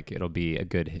great. Like it'll be a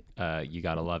good, you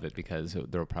gotta love it because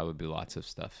there'll probably be lots of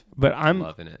stuff But to I'm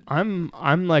love in it. I'm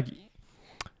like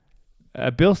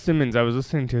Bill Simmons, I was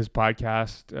listening to his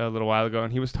podcast a little while ago,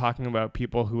 and he was talking about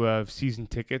people who have season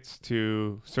tickets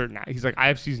to certain. He's like, I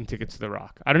have season tickets to The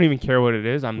Rock. I don't even care what it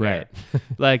is. I'm Right. there.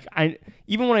 Like,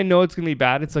 even when I know it's gonna be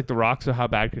bad, it's like The Rock. So how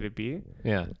bad could it be?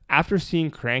 Yeah. After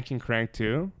seeing Crank and Crank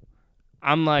 2,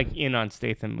 I'm like in on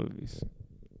Statham movies.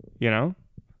 You know?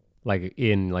 Like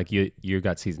you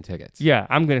got season tickets. Yeah,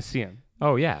 I'm gonna see him.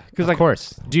 Oh yeah. 'Cause, Of like, course,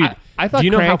 dude. I thought do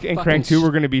you know Crank how and Crank 2 fucking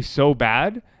were gonna be so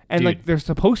bad, and Dude. like they're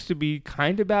supposed to be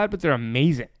kind of bad, but they're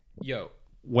amazing.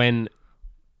 When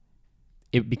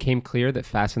it became clear that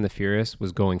Fast and the Furious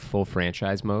was going full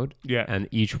franchise mode, Yeah. and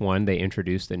each one they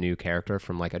introduced a new character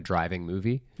from like a driving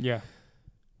movie. Yeah.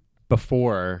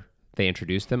 Before they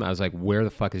introduced him, I was like, where the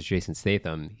fuck is Jason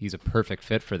Statham? He's a perfect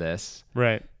fit for this.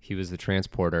 Right. He was the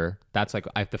transporter. That's like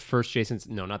the first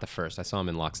not the first. I saw him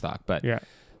in Lock, Stock, but Yeah.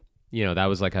 you know, that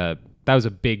was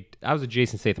a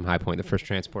Jason Statham high point, the first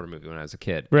transporter movie when I was a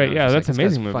kid. Right, And I yeah, was that's just an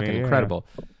amazing this guy's movie, fucking yeah. incredible.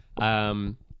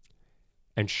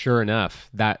 And sure enough,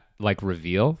 that like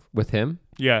reveal with him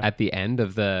Yeah. at the end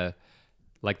of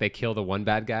like they kill the one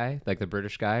bad guy, like the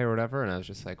British guy or whatever, and I was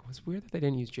just like, it's weird that they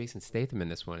didn't use Jason Statham in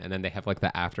this one. And then they have like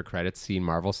the after credits scene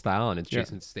Marvel style, and it's Yeah.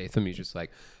 Jason Statham. He's just like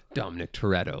Dominic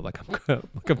Toretto, like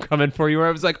I'm coming for you. Where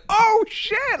I was like, oh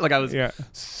shit! Like I was Yeah.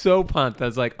 so pumped. I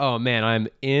was like, oh man, I'm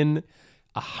in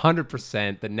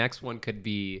 100%. The next one could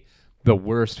be the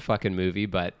worst fucking movie,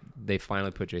 but they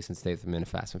finally put Jason Statham in a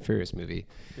Fast and Furious movie.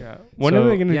 Yeah. When So, are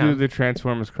they going to yeah. do the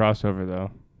Transformers crossover though,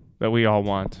 that we all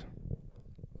want?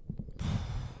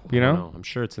 You I don't know? I'm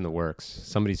sure it's in the works.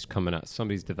 Somebody's coming up.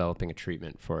 Somebody's developing a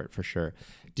treatment for it for sure.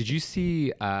 Did you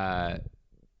see The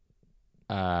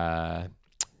Fast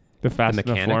and the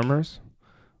Mechanic? Formers?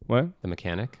 What? The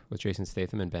Mechanic with Jason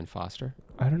Statham and Ben Foster?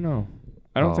 I don't know.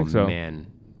 I don't think so.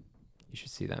 Man, you should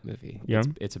see that movie. Yeah?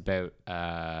 It's about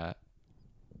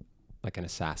like an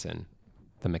assassin,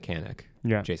 the Mechanic,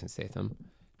 Yeah. Jason Statham,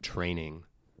 training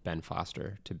Ben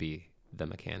Foster to be the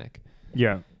mechanic.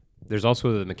 Yeah. There's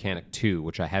also the Mechanic 2,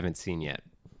 which I haven't seen yet,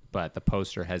 but the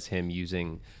poster has him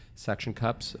using suction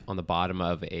cups on the bottom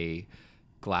of a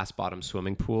glass bottom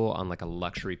swimming pool on like a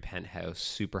luxury penthouse,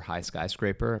 super high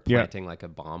skyscraper, Yeah. planting like a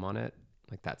bomb on it.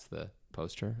 Like that's the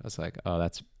poster. I was like, oh,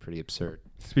 that's pretty absurd.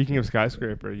 Speaking of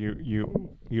skyscraper,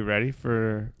 you ready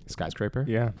for? Skyscraper?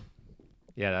 Yeah.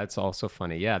 Yeah, that's also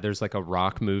funny. Yeah, there's like a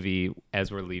Rock movie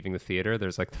as we're leaving the theater.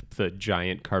 There's like the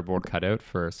giant cardboard cutout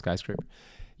for a skyscraper.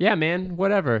 Yeah, man,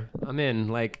 whatever. I'm in.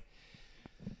 Like,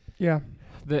 Yeah.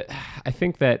 I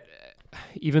think that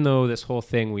even though this whole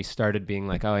thing we started being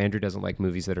like, oh, Andrew doesn't like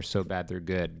movies that are so bad they're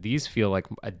good. These feel like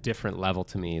a different level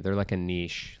to me. They're like a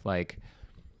niche. Like,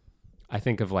 I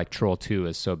think of like Troll 2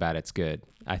 as so bad it's good.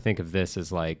 I think of this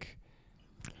as like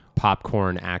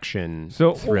popcorn action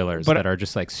thrillers but that are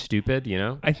just like stupid, you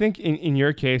know? I think in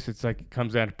your case, it's like it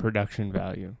comes down to production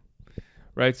value,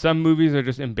 right? Some movies are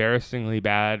just embarrassingly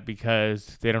bad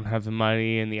because they don't have the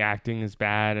money and the acting is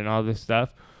bad and all this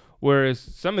stuff. Whereas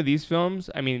some of these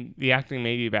films, I mean, the acting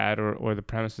may be bad or the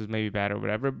premises may be bad or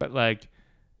whatever, but like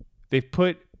they've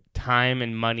put time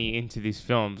and money into these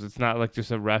films. It's not like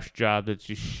just a rush job that's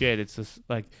just shit. It's just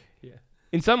like,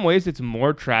 in some ways it's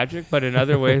more tragic, but in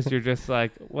other ways you're just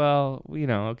like, well, you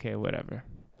know, okay, whatever.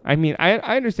 I mean, I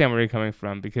understand where you're coming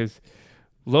from because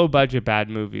low budget bad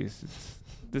movies,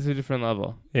 this is a different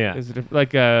level. Yeah. It's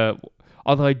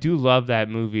although I do love that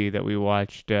movie that we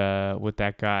watched with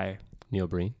that guy. Neil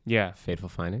Breen, Yeah. Fateful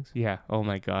Findings. Yeah. Oh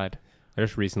my God. I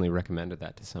just recently recommended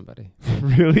that to somebody.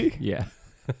 Really? Yeah.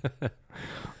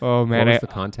 Oh man. What was the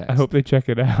context? I hope they check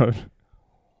it out.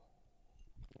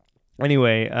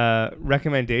 Anyway,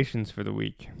 recommendations for the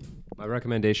week. My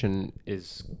recommendation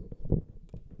is,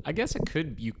 I guess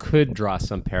you could draw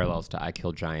some parallels to I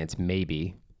Kill Giants,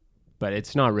 maybe, but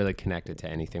it's not really connected to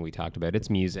anything we talked about.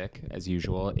 It's music, as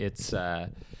usual. It's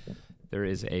there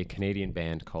is a Canadian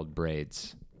band called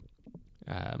Braids,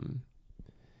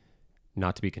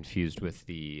 not to be confused with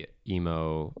the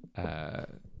emo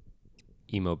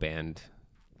band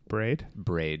Braid,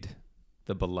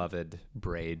 the beloved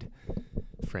Braid,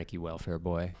 Frankie Welfare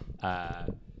Boy.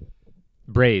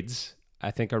 Braids,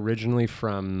 I think originally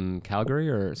from Calgary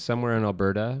or somewhere in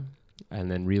Alberta, and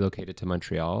then relocated to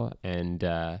Montreal. And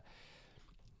I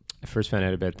first found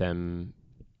out about them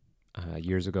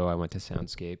years ago. I went to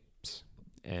Soundscapes,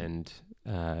 and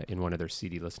in one of their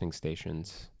CD listening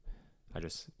stations,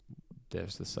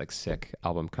 there's this like sick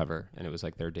album cover, and it was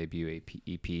like their debut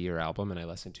EP or album, and I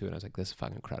listened to it and I was like, this is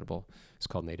fucking incredible. It's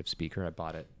called Native Speaker. I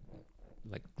bought it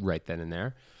like right then and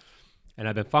there, and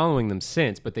I've been following them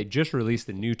since, but they just released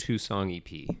a new 2-song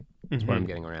EP. That's what I'm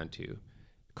getting around to,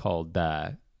 called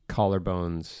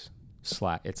Collarbones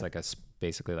 / it's like a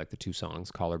basically like the two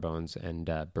songs, Collarbones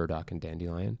and Burdock and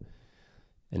Dandelion.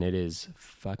 And it is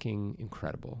fucking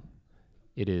incredible.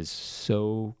 It is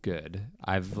so good.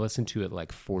 I've listened to it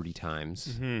like 40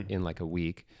 times in like a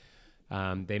week.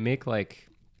 They make like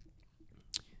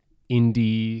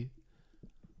indie,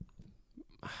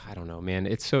 I don't know, man.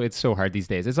 It's so hard these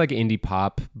days. It's like indie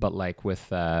pop, but like with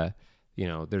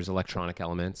there's electronic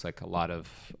elements, like a lot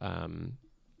of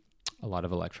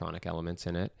electronic elements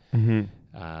in it.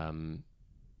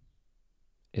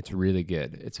 It's really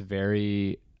good. It's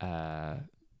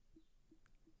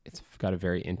got a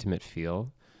very intimate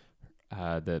feel.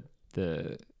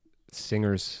 The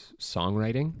singer's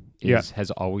songwriting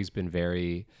has always been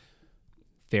very,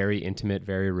 very intimate,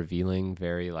 very revealing,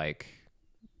 very like,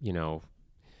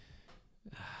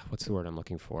 what's the word I'm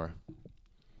looking for?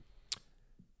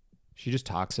 She just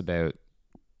talks about,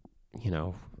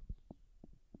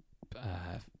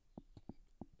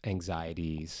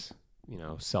 anxieties,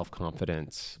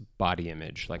 self-confidence, body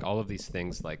image, like all of these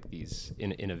things, like these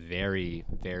in a very,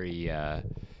 very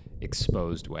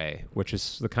exposed way, which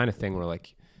is the kind of thing where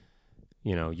like,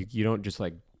 you don't just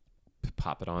like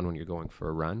pop it on when you're going for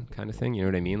a run kind of thing. You know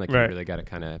what I mean? Like you really got to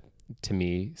kind of, to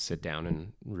me, sit down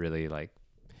and really like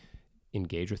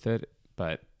engage with it.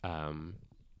 But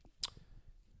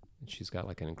she's got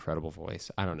like an incredible voice.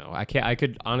 I don't know. I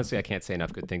can't say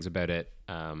enough good things about it.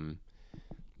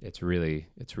 It's really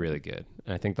good.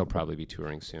 And I think they'll probably be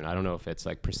touring soon. I don't know if it's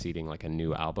like preceding like a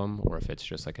new album or if it's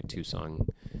just like a 2-song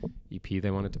EP they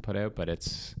wanted to put out, but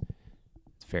it's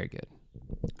very good.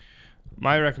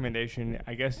 My recommendation,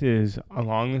 I guess, is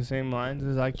along the same lines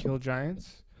as I Kill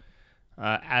Giants,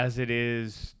 as it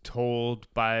is told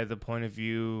by the point of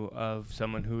view of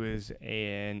someone who is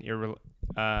an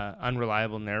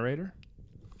unreliable narrator.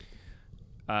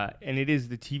 And it is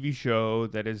the TV show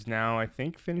that is now, I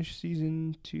think, finished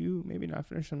season 2, maybe not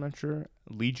finished, I'm not sure,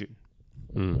 Legion.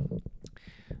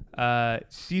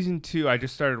 Season 2, I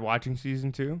just started watching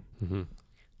season 2.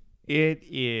 It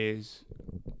is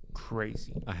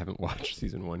crazy. I haven't watched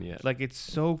season 1 yet. Like, it's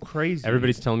so crazy.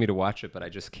 Everybody's telling me to watch it, but I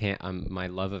just can't. My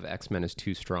love of X-Men is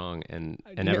too strong, and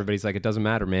everybody's like, it doesn't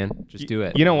matter, man. Just do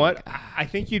it. You know what? I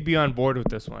think you'd be on board with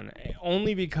this one,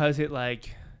 only because it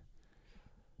like...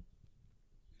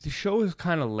 The show is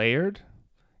kind of layered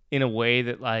in a way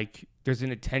that, like, there's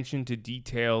an attention to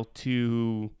detail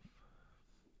to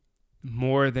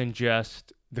more than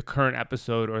just the current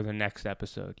episode or the next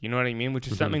episode. You know what I mean? Which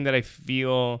is something that I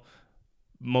feel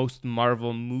most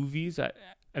Marvel movies,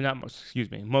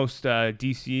 most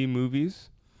DC movies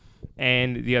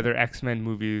and the other X-Men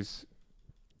movies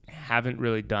haven't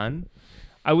really done.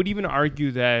 I would even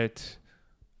argue that...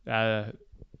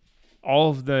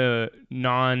 all of the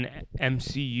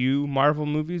non-MCU Marvel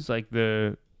movies, like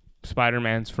the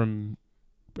Spider-Mans from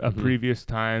a previous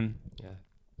time. Yeah.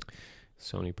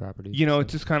 Sony properties.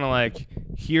 It's just kind of like,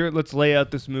 here, let's lay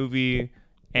out this movie,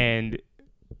 and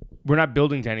we're not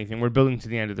building to anything. We're building to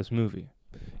the end of this movie.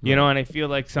 And I feel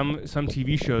like some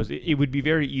TV shows, it would be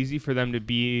very easy for them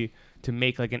to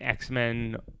make like an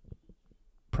X-Men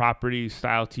property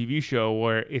style TV show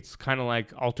where it's kind of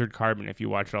like Altered Carbon, if you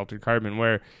watch Altered Carbon,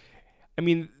 where... I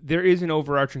mean, there is an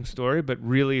overarching story, but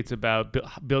really it's about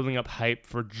building up hype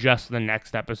for just the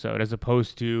next episode as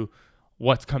opposed to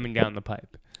what's coming down the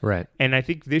pipe. Right. And I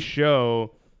think this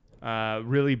show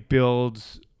really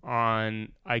builds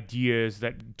on ideas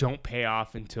that don't pay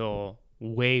off until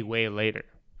way, way later.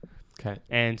 Okay.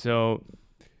 And so,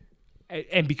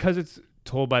 and because it's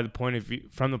told from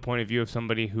the point of view of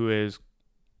somebody who is,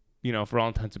 for all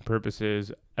intents and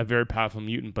purposes, a very powerful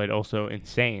mutant, but also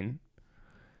insane.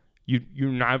 You're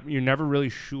never really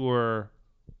sure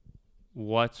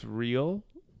what's real,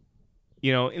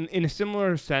 in a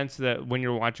similar sense that when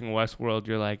you're watching Westworld,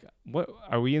 you're like, what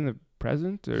are we in the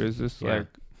present, or is this like,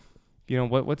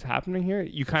 what's happening here?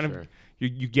 You kind of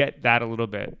you get that a little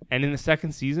bit, and in the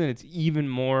second season, it's even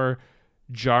more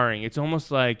jarring. It's almost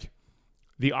like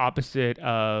the opposite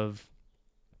of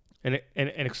an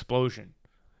explosion.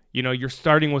 You're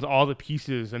starting with all the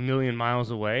pieces a million miles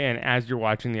away, and as you're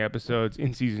watching the episodes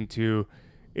in season 2,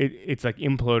 it's like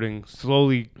imploding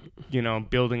slowly,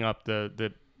 building up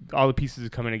the all the pieces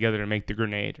coming together to make the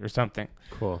grenade or something.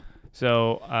 Cool.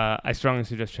 So I strongly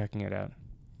suggest checking it out.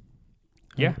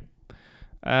 Yeah.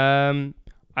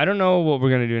 I don't know what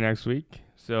we're gonna do next week,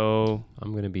 so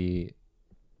I'm gonna be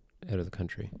out of the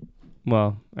country.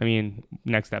 Well, I mean,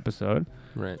 next episode.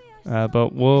 Right.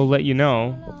 But we'll let you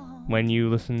know when you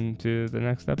listen to the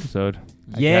next episode.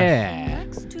 Yeah.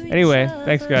 Anyway,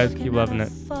 thanks guys. Keep loving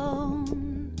it.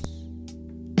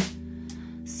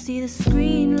 See the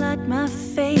screen like my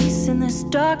face in this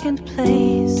darkened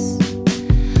place.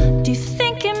 Do you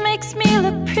makes me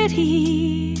look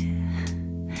pretty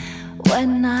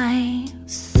when I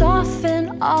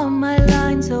soften all my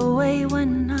lines away,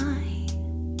 when I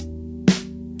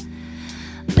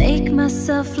make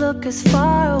myself look as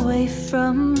far away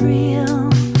from real.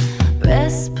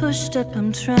 Breast pushed up,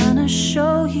 I'm trying to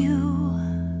show you.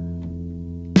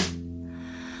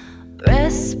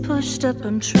 Breast pushed up,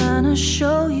 I'm trying to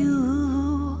show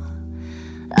you.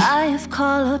 I have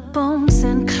collarbones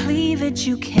and cleavage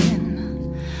you can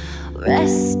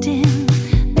rest in.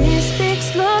 This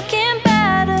pic's looking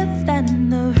better than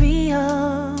the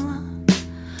real.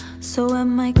 So when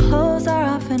my clothes are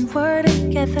off and we're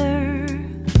together,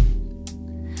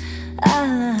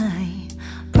 I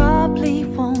probably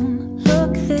won't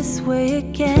look this way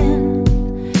again.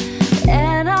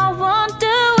 And I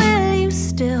wonder, will you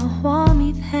still want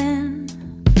me then?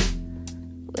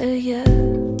 Will you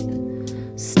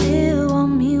still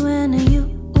want me when you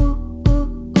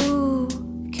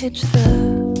catch the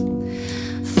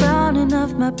frowning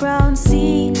of my brow and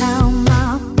see how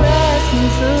my breasts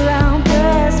move around,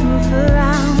 breasts move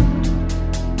around,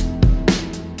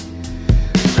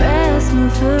 breasts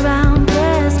move around,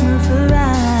 breasts move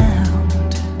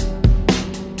around,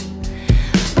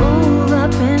 move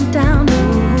up and down,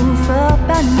 move up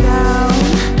and down.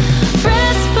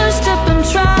 Breasts pushed up, I'm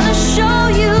trying to show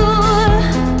you.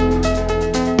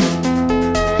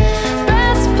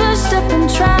 Breasts pushed up, I'm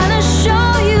trying to show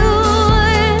you.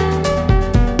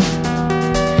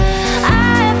 I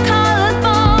have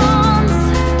collarbones,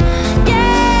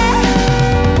 yeah.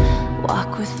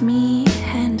 Walk with me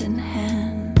hand in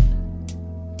hand.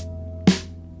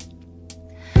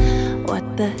 What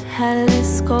the hell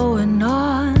is going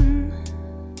on?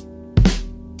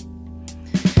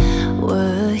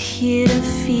 We're here to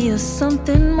feel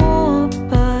something more,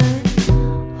 but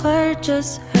we're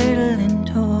just hurtling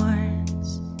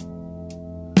towards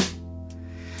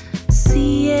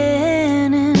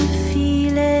seeing and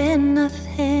feeling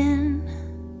nothing,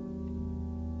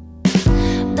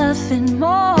 nothing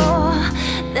more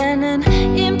than an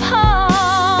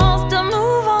impulse to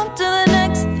move on to the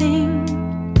next thing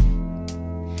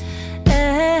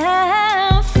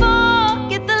and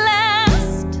forget the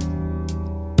last.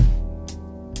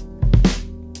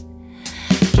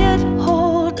 Get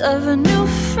hold of a new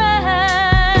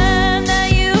friend that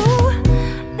you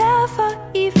never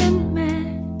even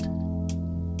met.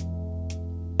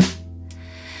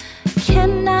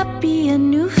 Can I be a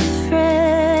new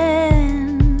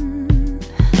friend?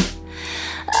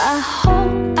 I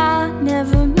hope I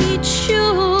never meet you.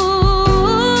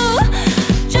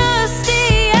 Just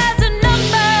see as a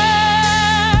number.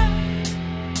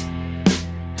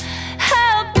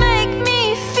 Help make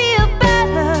me feel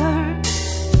better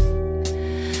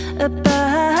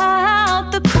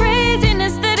about the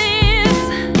craziness that is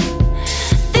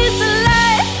this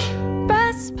life.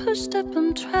 Breasts pushed up,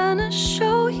 I'm trying to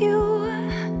show you.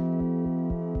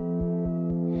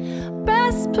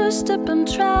 Breasts pushed up, I'm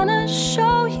trying to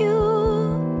show you.